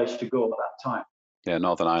dangerous place to go at that time. Yeah,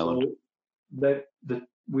 Northern Ireland. So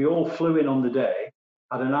we all flew in on the day,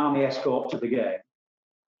 had an army escort to the game,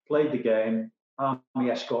 played the game,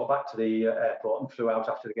 army escort back to the airport, and flew out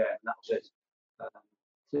after the game, and that was it.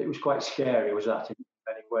 So it was quite scary, was that, in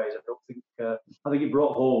many ways. I think it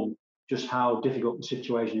brought home just how difficult the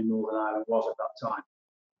situation in Northern Ireland was at that time.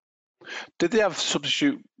 Did they have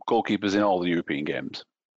substitute goalkeepers in all the European games?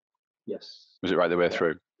 Yes. Was it right the way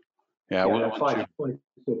through? Yeah.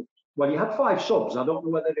 Well, you had 5 subs. I don't know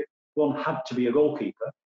whether one had to be a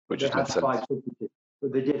goalkeeper. Which they is had sense. 5 substitutes,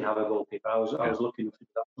 but they did have a goalkeeper. I was looking for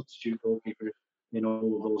that substitute goalkeeper in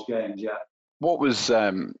all of those games. Yeah. What was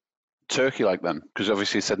Turkey like then? Because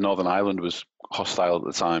obviously you said Northern Ireland was hostile at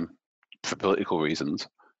the time for political reasons.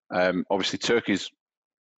 Obviously Turkey's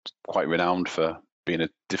quite renowned for being a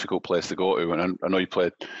difficult place to go to, and I know you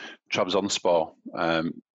played Trabzonspor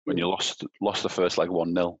when you lost the first leg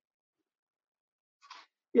 1-0.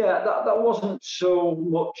 Yeah, that wasn't so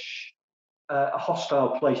much a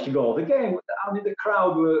hostile place to go. The game, I mean, the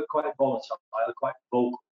crowd were quite volatile, quite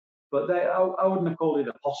vocal, but I wouldn't have called it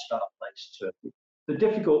a hostile place, Turkey. The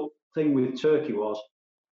difficult thing with Turkey was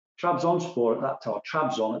Trabzonspor at that time,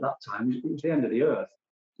 Trabzon at that time, it was the end of the earth.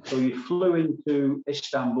 So you flew into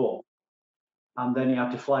Istanbul, and then you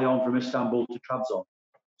had to fly on from Istanbul to Trabzon.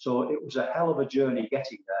 So it was a hell of a journey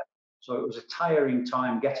getting there. So it was a tiring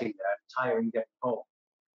time getting there, tiring getting home.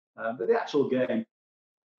 But the actual game,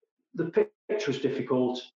 the pitch was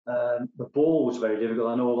difficult. The ball was very difficult.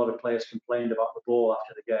 I know a lot of players complained about the ball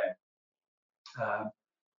after the game.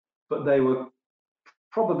 But they were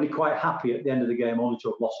probably quite happy at the end of the game only to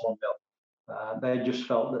have lost 1-0. They just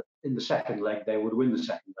felt that in the second leg they would win the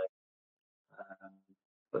second leg.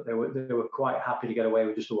 But they were quite happy to get away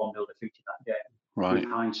with just a 1-0 defeat in that game. Right. With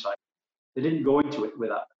hindsight, they didn't go into it with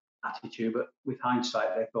that attitude, but with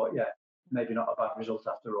hindsight, they thought, yeah, maybe not a bad result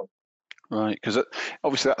after all. Right, because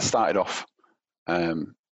obviously that started off,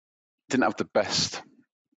 didn't have the best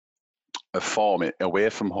of form away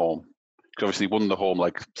from home. Because obviously won the home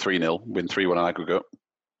like 3-0, win 3-1 on aggregate,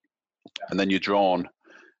 and then you're drawn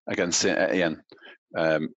against Saint Etienne,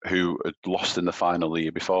 who had lost in the final the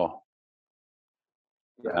year before.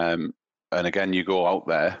 Yeah. And again, you go out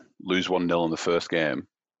there, lose 1-0 in the first game.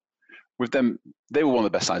 With them, they were one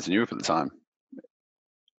of the best sides in Europe at the time.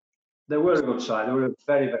 They were a good side. They were a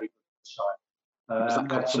very, very good side.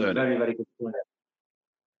 They had some very, very good players.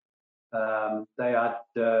 They had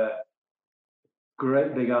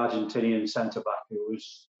great big Argentinian centre back who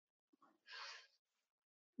was,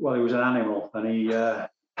 well, he was an animal, and he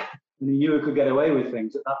knew he could get away with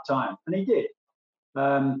things at that time, and he did.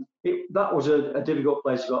 That was a difficult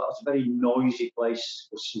place to go. It was a very noisy place,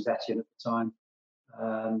 was Saint Etienne at the time.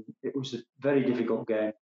 It was a very difficult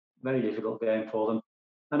game for them.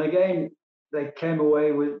 And again, they came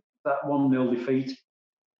away with that 1-0 defeat.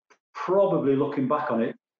 Probably looking back on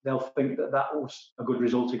it, they'll think that was a good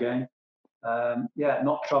result again.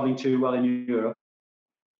 Not travelling too well in Europe.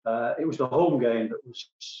 It was the home game that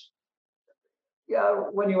was. Yeah,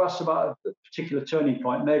 when you asked about a particular turning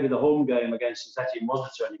point, maybe the home game against Saint Etienne was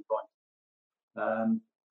the turning point.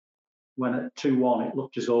 When at 2-1, it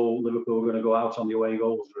looked as though Liverpool were going to go out on the away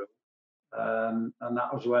goals route. And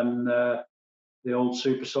that was when the old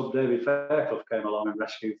super sub David Fairclough came along and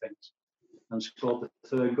rescued things and scored the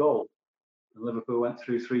 3rd goal. and Liverpool went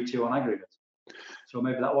through 3-2 on aggregate. So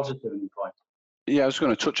maybe that was a turning point. Yeah, I was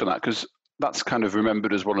going to touch on that because that's kind of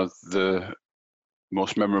remembered as one of the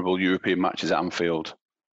most memorable European matches at Anfield,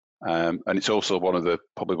 and it's also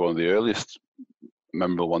probably one of the earliest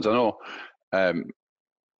memorable ones. I know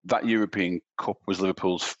that European Cup was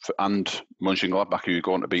Liverpool's and Mönchengladbach, who were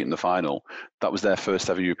going to beat in the final. That was their first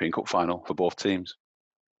ever European Cup final for both teams.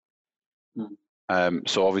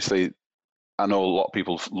 So obviously, I know a lot of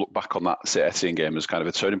people look back on that St Etienne game as kind of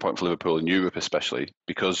a turning point for Liverpool in Europe, especially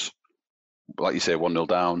because, like you say, 1-0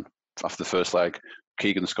 down after the first leg.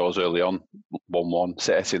 Keegan scores early on, 1-1.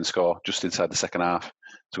 St Etienne score just inside the second half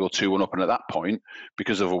to go 2-1 up. And at that point,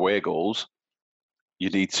 because of away goals, you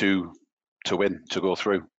need to win to go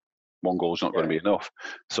through. One goal is not going to be enough.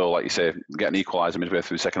 So, like you say, get an equaliser midway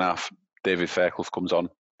through the second half. David Fairclough comes on,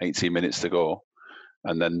 18 minutes to go,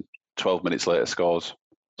 and then 12 minutes later scores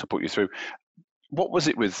to put you through. What was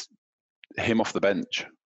it with him off the bench?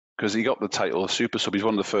 Because he got the title of Super Sub. He's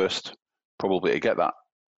one of the first probably to get that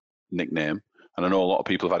nickname. And I know a lot of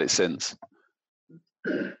people have had it since.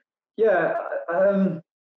 Yeah,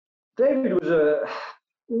 David was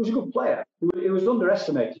a good player. He was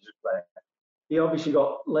underestimated as a player. He obviously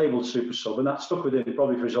got labelled Super Sub, and that stuck with him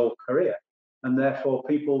probably for his whole career. And therefore,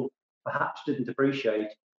 people perhaps didn't appreciate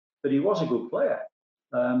that he was a good player.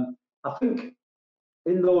 I think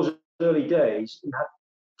in those early days, he had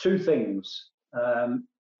two things,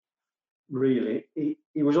 really.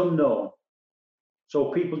 He was unknown.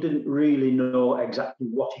 So people didn't really know exactly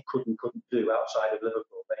what he could and couldn't do outside of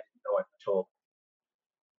Liverpool. They didn't know him at all.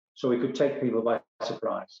 So he could take people by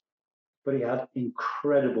surprise. But he had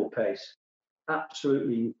incredible pace,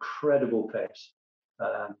 absolutely incredible pace.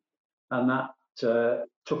 And that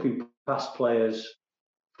took him past players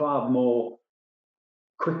far more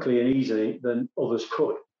quickly and easily than others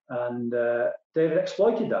could. And David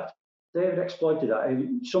exploited that.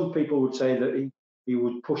 Some people would say that he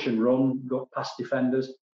would push and run, go past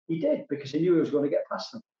defenders. He did, because he knew he was going to get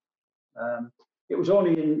past them. It was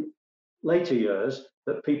only in later years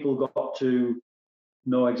that people got to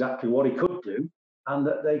know exactly what he could do and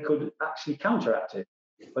that they could actually counteract it.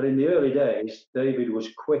 But in the early days, David was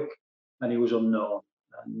quick and he was unknown.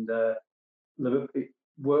 And it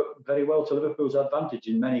worked very well to Liverpool's advantage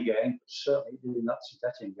in many games, but certainly did in that St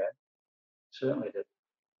Etienne game. Certainly did.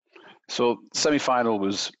 So semi-final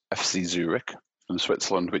was FC Zurich from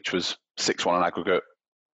Switzerland, which was 6-1 on aggregate.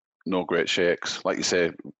 No great shakes. Like you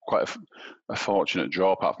say, quite a fortunate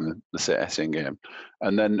draw apart from the St Etienne game.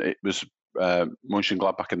 And then it was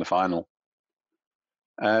Mönchengladbach in the final.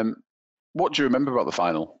 What do you remember about the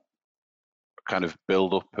final? Kind of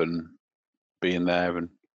build-up and being there and...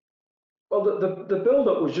 Well, the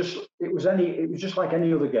build-up was just just like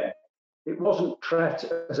any other game. It wasn't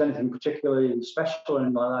treated as anything particularly special or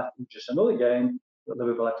anything like that. It was just another game that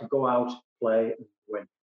Liverpool had to go out, play, and win.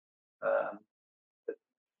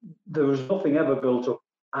 There was nothing ever built up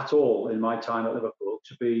at all in my time at Liverpool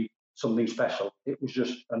to be something special. It was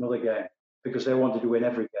just another game because they wanted to win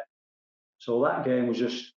every game. So that game was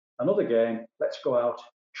just another game. Let's go out,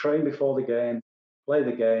 train before the game, play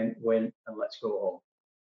the game, win, and let's go home.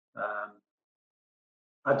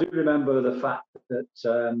 I do remember the fact that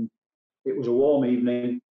it was a warm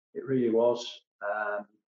evening. It really was.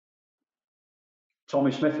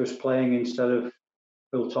 Tommy Smith was playing instead of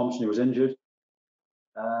Phil Thompson, who was injured,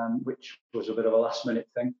 which was a bit of a last-minute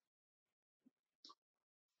thing.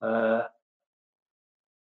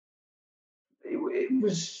 It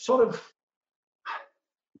was sort of...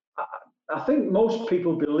 I think most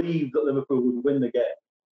people believed that Liverpool would win the game,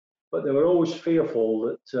 but they were always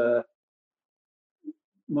fearful that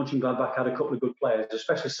Mönchengladbach had a couple of good players,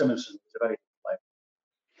 especially Simonsen, who's a very good player.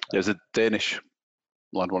 There's a Danish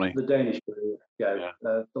lad, wasn't he? The Danish player, yeah.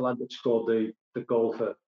 The lad that scored the goal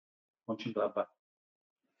for Mönchengladbach.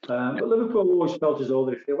 But Liverpool always felt as though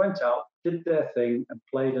that if they went out, did their thing, and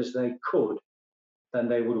played as they could, then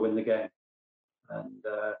they would win the game. And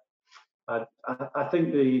I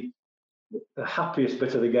think the happiest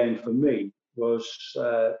bit of the game for me was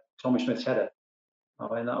Tommy Smith's header. I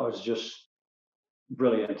mean, that was just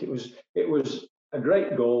brilliant. It was a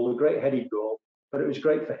great goal, a great headed goal, but it was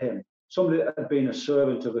great for him. Somebody that had been a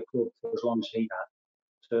servant of the club for as long as he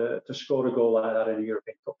had, to score a goal like that in a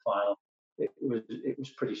European Cup final, it was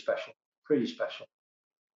pretty special.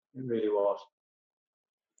 It really was.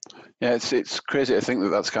 Yeah, it's crazy to think that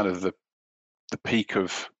that's kind of the peak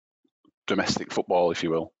of domestic football, if you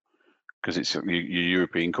will, because it's your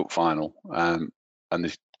European Cup final, and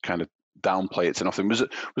they kind of downplay it to nothing. Was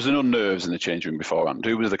there no nerves in the changing room beforehand?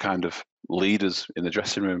 Who were the kind of leaders in the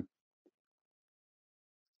dressing room?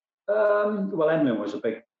 Well, Edmund was a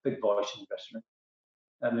big voice in the dressing room.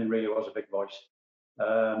 Emlyn really was a big voice.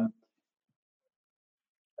 A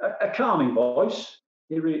calming voice.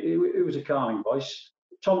 It was a calming voice.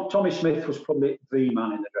 Tommy Smith was probably the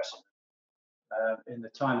man in the dressing room. In the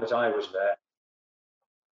time that I was there,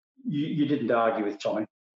 you didn't argue with Tommy.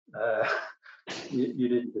 You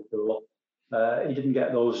didn't at all. He didn't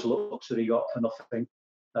get those looks that he got for nothing.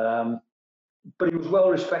 But he was well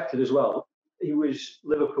respected as well. He was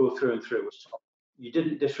Liverpool through and through, was Tom. You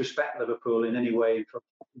didn't disrespect Liverpool in any way from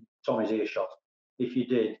Tommy's earshot. If you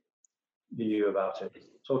did, you knew about it.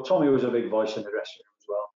 So Tommy was a big voice in the dressing room as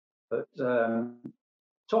well. But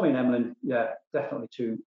Tommy and Emlyn, yeah, definitely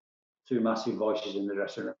two massive voices in the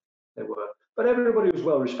dressing room. They were. But everybody was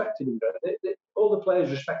well respected in there. All the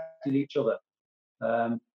players respected each other.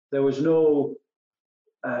 There was no,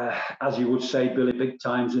 as you would say, Billy Big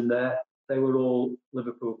Times in there. They were all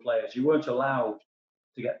Liverpool players. You weren't allowed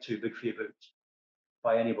to get too big for your boots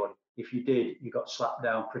by anybody. If you did, you got slapped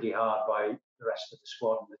down pretty hard by the rest of the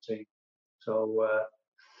squad and the team. So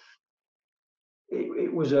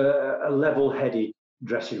it was a level-headed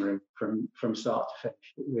dressing room from start to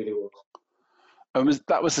finish. It really was. And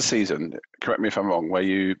that was the season, correct me if I'm wrong, where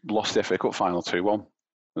you lost the FA Cup final 2-1.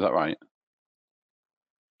 Was that right?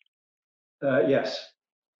 Yes.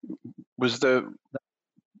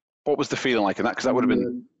 What was the feeling like in that? Because that would have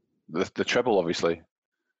been the treble, obviously.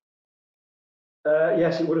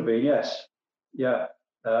 Yes, it would have been, yes. Yeah.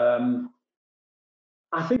 I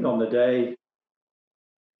think on the day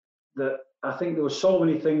I think there were so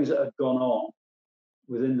many things that had gone on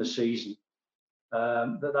within the season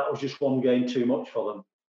that was just one game too much for them.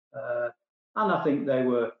 And I think they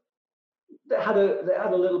had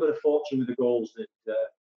a little bit of fortune with the goals that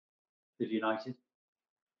did United.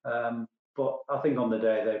 But I think on the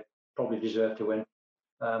day they probably deserved to win.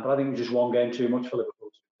 But I think it was just one game too much for Liverpool.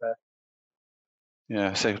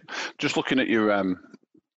 Yeah, so just looking at your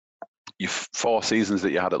 4 seasons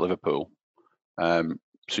that you had at Liverpool, so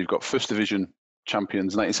you've got First Division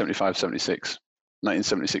champions 1975-76,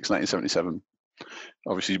 1976-1977.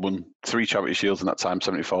 Obviously, you won 3 Charity Shields in that time,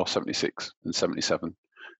 74, 76 and 77.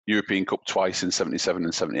 European Cup twice in 77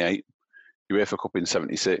 and 78. UEFA Cup in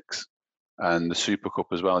 76 and the Super Cup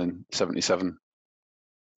as well in 77.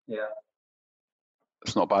 Yeah.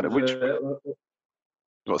 It's not bad.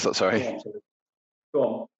 What's that, sorry?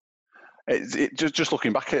 Go on. Just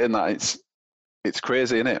looking back at it, it's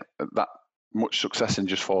crazy, isn't it? That much success in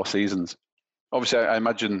just 4 seasons. Obviously, I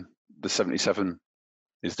imagine the 77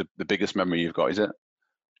 is the biggest memory you've got, is it?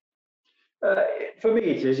 For me,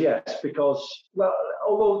 it is, yes, because, well,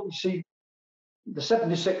 although you see, the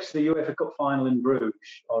 76, the UEFA Cup final in Bruges,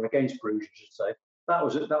 or against Bruges, I should say, that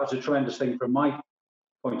was a tremendous thing from my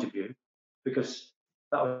point of view, because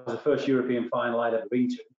that was the first European final I'd ever been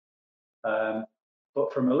to.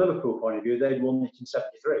 But from a Liverpool point of view, they'd won it in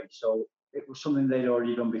 73, so it was something they'd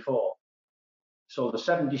already done before. So the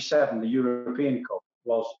 77, the European Cup,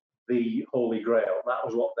 was the Holy Grail. That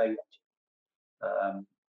was what they wanted.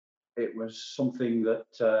 It was something that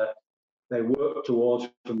they worked towards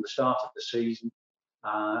from the start of the season,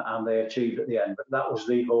 and they achieved at the end. But that was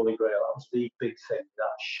the Holy Grail. That was the big thing.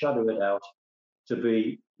 That shadowed it out. To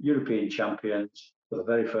be European champions for the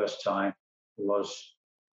very first time was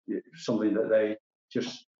something that they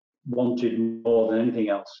just wanted more than anything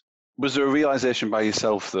else. Was there a realisation by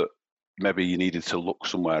yourself that maybe you needed to look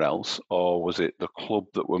somewhere else, or was it the club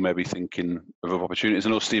that were maybe thinking of opportunities? I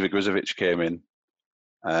know Steve Grizovic came in.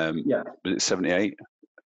 Yeah. Was it 78?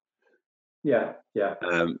 Yeah.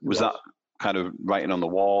 Was that kind of writing on the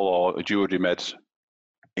wall, or had you already made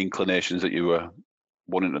inclinations that you were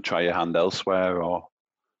wanting to try your hand elsewhere? Or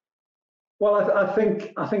well, I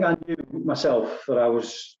think I knew myself that I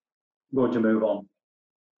was going to move on.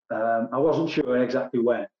 I wasn't sure exactly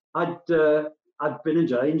when. I'd been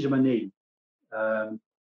injured. I injured my knee, and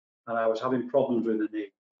I was having problems with the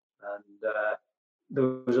knee, and there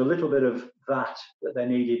was a little bit of that they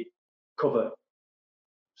needed cover.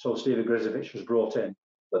 So Steve Grizovic was brought in,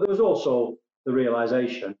 but there was also the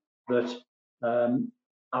realisation that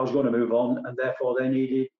I was going to move on, and therefore they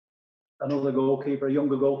needed another goalkeeper, a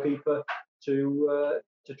younger goalkeeper, to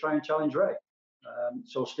try and challenge Ray.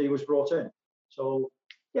 So Steve was brought in. So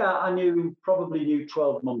yeah, I probably knew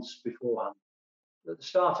 12 months beforehand. At the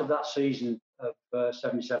start of that season of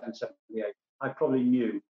 77, 78, I probably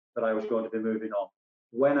knew that I was going to be moving on.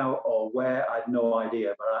 When or where, I had no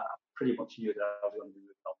idea, but I pretty much knew that I was going to be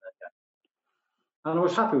moving on there. Yeah. And I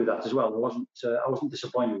was happy with that as well. I wasn't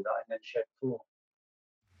disappointed with that in any shape or form.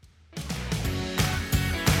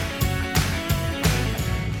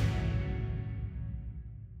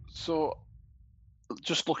 So,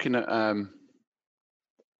 just looking at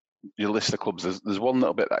your list of clubs, there's one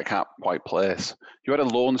little bit that I can't quite place. You had a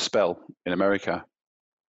loan spell in America.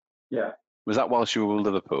 Yeah. Was that whilst you were with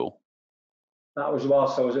Liverpool? That was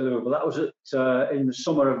whilst I was at Liverpool. That was in the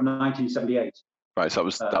summer of 1978. Right, so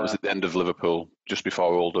that was at the end of Liverpool, just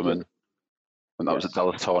before Oldham, and that was at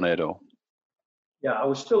Dallas Tornado. Yeah, I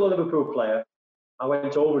was still a Liverpool player. I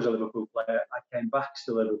went over as a Liverpool player. I came back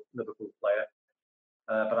still a Liverpool player,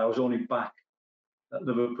 but I was only back at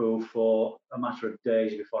Liverpool for a matter of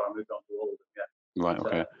days before I moved on to Oldham. Yeah. Right.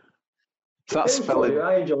 Okay. So that spell,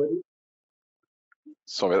 I enjoyed it.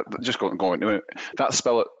 Sorry, just going. That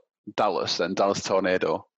spell at Dallas, then Dallas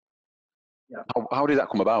Tornado. Yeah. How did that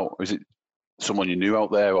come about? Was it someone you knew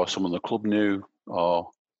out there, or someone the club knew,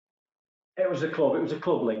 or? It was a club. It was a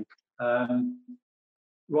club link.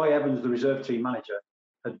 Roy Evans, the reserve team manager,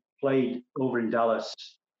 had played over in Dallas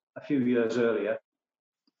a few years earlier,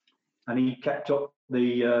 and he kept up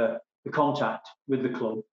the contact with the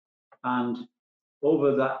club. And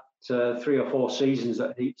over that 3 or 4 seasons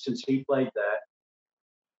since he played there,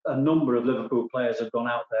 a number of Liverpool players have gone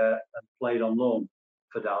out there and played on loan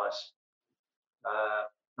for Dallas.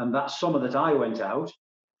 And that summer that I went out,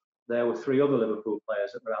 there were 3 other Liverpool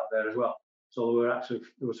players that were out there as well. So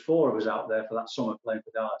there was 4 of us out there for that summer playing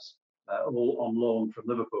for Dallas, all on loan from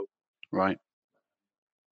Liverpool. Right.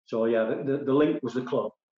 So yeah, the link was the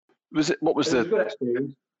club. What was a good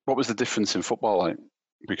experience. What was the difference in football like?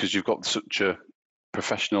 Because you've got such a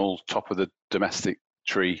professional top of the domestic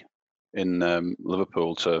tree in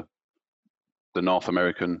Liverpool to the North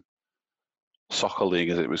American Soccer League,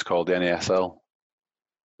 as it was called, the NASL.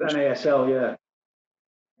 The NASL, yeah.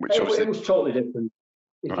 It was totally different.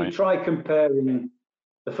 If you try comparing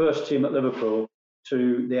the first team at Liverpool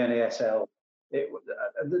to the NASL,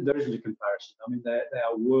 there isn't a comparison. I mean, they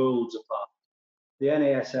are worlds apart. The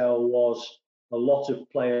NASL was a lot of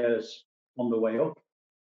players on the way up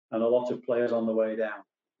and a lot of players on the way down.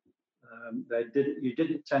 You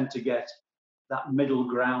didn't tend to get that middle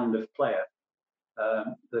ground of player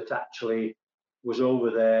that actually was over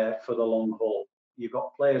there for the long haul. You've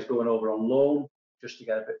got players going over on loan just to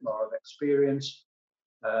get a bit more of experience.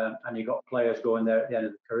 And you got players going there at the end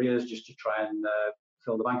of their careers just to try and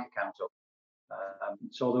fill the bank account up.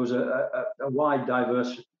 So there was a wide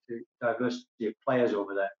diversity of players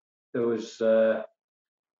over there. There was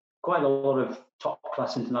quite a lot of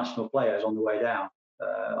top-class international players on the way down,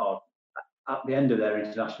 or at the end of their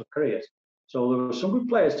international careers. So there were some good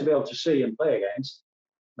players to be able to see and play against,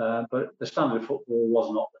 but the standard of football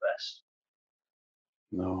was not the best.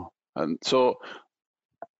 No. And so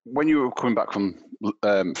when you were coming back from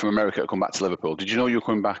America to come back to Liverpool, did you know you were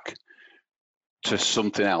coming back to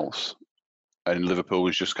something else, and Liverpool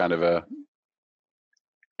was just kind of a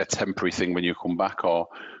temporary thing when you come back, or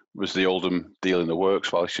was the Oldham deal in the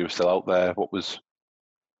works while you were still out there? What was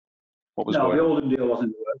no, the Oldham deal wasn't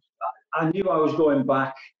in the works. I knew I was going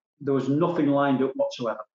back. There was nothing lined up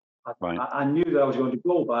whatsoever. I knew that I was going to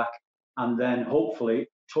go back and then hopefully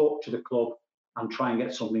talk to the club and try and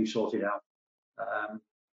get something sorted out.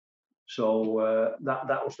 So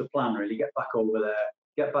that was the plan, really. Get back over there,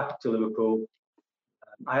 get back to Liverpool.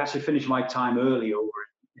 I actually finished my time early over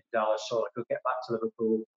in Dallas, so I could get back to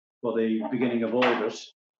Liverpool for the beginning of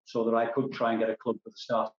August, so that I could try and get a club for the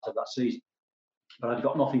start of that season. But I'd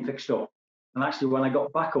got nothing fixed up. And actually, when I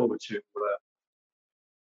got back over to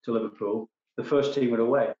Liverpool, the first team were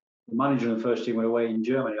away. The manager and the first team were away in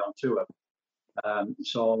Germany on tour.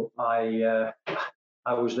 So I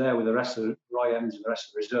was there with the rest of Roy Evans and the rest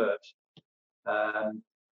of the reserves.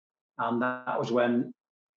 And that was when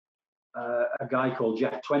a guy called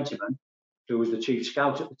Jeff Twentyman, who was the chief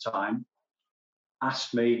scout at the time,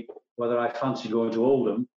 asked me whether I fancied going to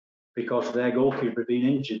Oldham because their goalkeeper had been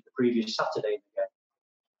injured the previous Saturday in the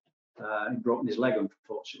game. He'd broken his leg,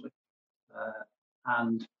 unfortunately.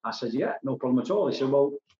 And I said, yeah, no problem at all. He said,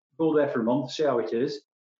 well, go there for a month, see how it is,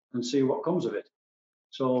 and see what comes of it.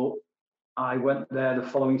 So I went there the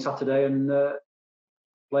following Saturday and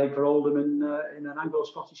played for Oldham in an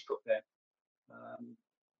Anglo-Scottish Cup game.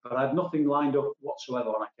 But I had nothing lined up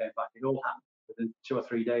whatsoever when I came back. It all happened within 2 or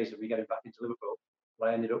 3 days of me getting back into Liverpool. But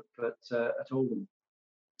I ended up at Oldham.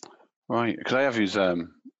 Right. Could I have you? So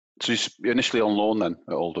you're initially on loan then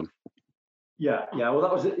at Oldham? Yeah. Well,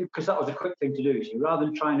 that was because that was a quick thing to do. So rather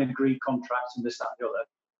than trying to agree contracts and this, that, and the other,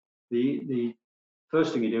 the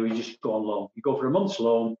first thing you do is just go on loan. You go for a month's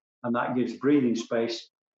loan, and that gives breathing space.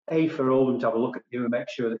 A, for Oldham to have a look at you and make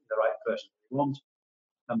sure that you're the right person you want,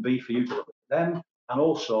 and B, for you to look at them. And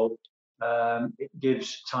also, it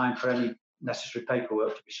gives time for any necessary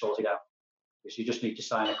paperwork to be sorted out. Because you just need to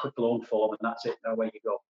sign a quick loan form, and that's it. Now away you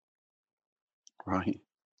go. Right.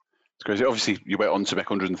 Because obviously you went on to make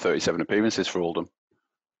 137 appearances for Oldham.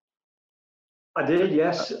 I did,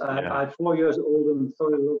 yes. Yeah. I had 4 years at Oldham and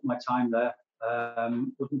thoroughly loved my time there.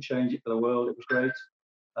 Wouldn't change it for the world. It was great.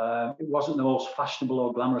 It wasn't the most fashionable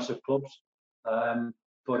or glamorous of clubs,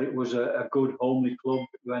 but it was a good homely club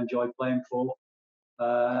that you enjoyed playing for.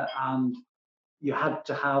 And you had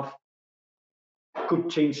to have good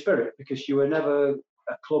team spirit because you were never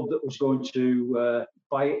a club that was going to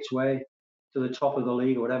buy its way to the top of the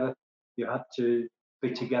league or whatever. You had to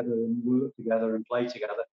be together and work together and play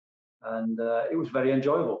together, and it was very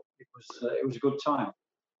enjoyable. It was a good time.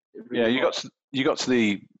 Really you got to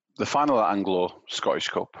the final of Anglo Scottish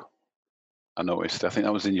Cup. I noticed. I think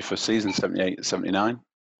that was in your first season, 78, 79.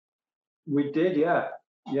 We did, yeah.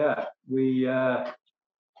 We.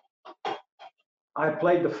 I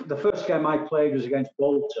played the first game I played was against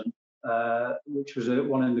Bolton, which was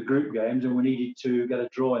one of the group games, and we needed to get a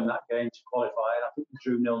draw in that game to qualify. And I think we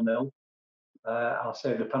drew 0-0. I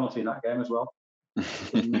saved a penalty in that game as well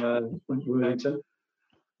from Worthington.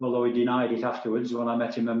 Although he denied it afterwards. When I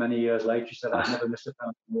met him many years later, he said, "I've never missed a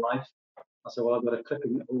penalty in my life." I said, "Well, I've got a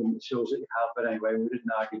clipping at home that shows that you have." But anyway, we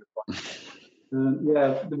didn't argue the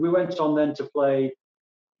point. We went on then to play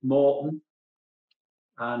Morton,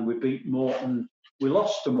 and we beat Morton. We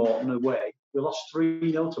lost to Morton away. We lost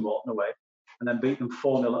 3-0 to Morton away, and then beat them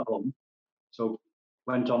 4-0 at home. So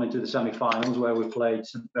went on into the semi-finals where we played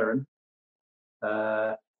St Mirren.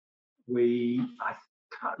 I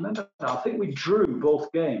can't remember now. I think we drew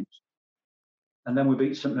both games, and then we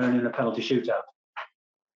beat St Mirren in a penalty shootout,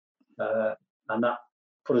 and that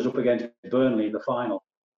put us up against Burnley in the final.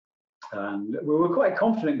 And we were quite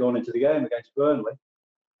confident going into the game against Burnley.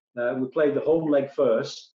 We played the home leg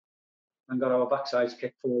first and got our backsides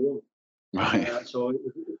kicked 4-1. Right. So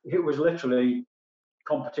it was literally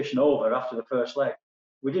competition over after the first leg.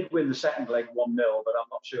 We did win the second leg 1-0, but I'm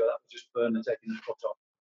not sure that was just Burnley taking the foot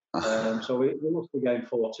off. So we lost the game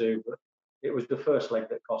 4-2, but it was the first leg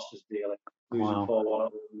that cost us dearly. Losing 4-1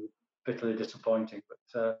 was bitterly disappointing.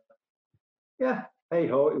 But hey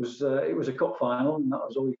ho, it was a cup final, and that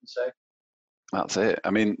was all you can say. That's it.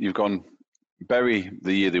 I mean, you've gone Bury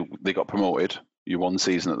the year they got promoted. You won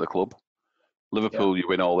season at the club. Liverpool, you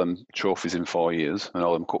win all them trophies in 4 years and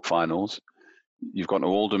all them cup finals. You've gone to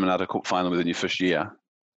Oldham and had a cup final within your first year.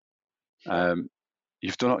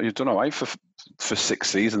 You've done all right for 6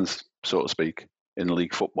 seasons, so to speak, in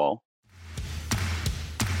league football.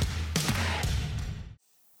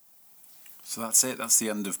 So that's it. That's the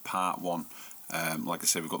end of part 1. Like I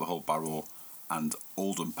said, we've got the whole Barrow and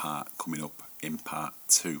Oldham part coming up in part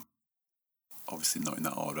 2. Obviously not in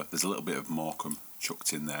that order. There's a little bit of Morecambe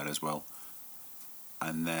chucked in there as well.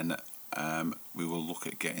 And then we will look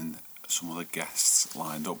at getting some other guests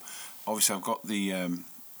lined up. Obviously, I've got the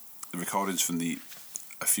recordings from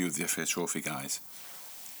a few of the FA Trophy guys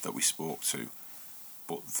that we spoke to.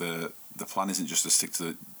 But the plan isn't just to stick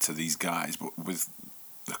to these guys, but with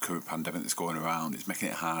the current pandemic that's going around, it's making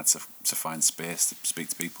it hard to find space to speak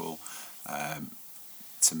to people,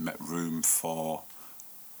 to make room for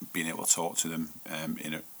being able to talk to them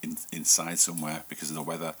inside somewhere because of the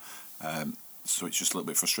weather. So it's just a little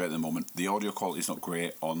bit frustrating at the moment. The audio quality is not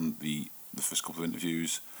great on the first couple of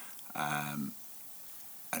interviews, and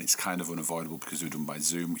it's kind of unavoidable because they're done by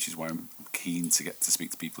Zoom, which is why I'm keen to get to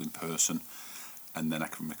speak to people in person, and then I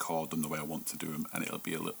can record them the way I want to do them, and it'll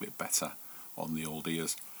be a little bit better on the old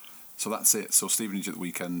ears. So that's it. So Stevenage at the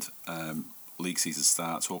weekend, league season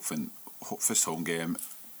starts. Hopefully, first home game.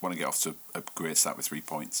 Want to get off to a great start with 3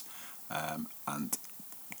 points, and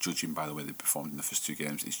judging by the way they performed in the first 2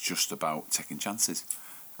 games, it's just about taking chances.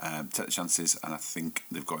 Take the chances, and I think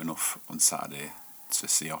they've got enough on Saturday to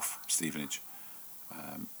see off Stevenage,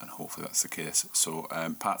 and hopefully that's the case. So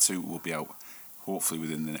part 2 will be out hopefully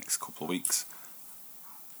within the next couple of weeks,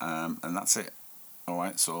 and that's it.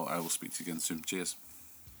 Alright, so I will speak to you again soon. Cheers.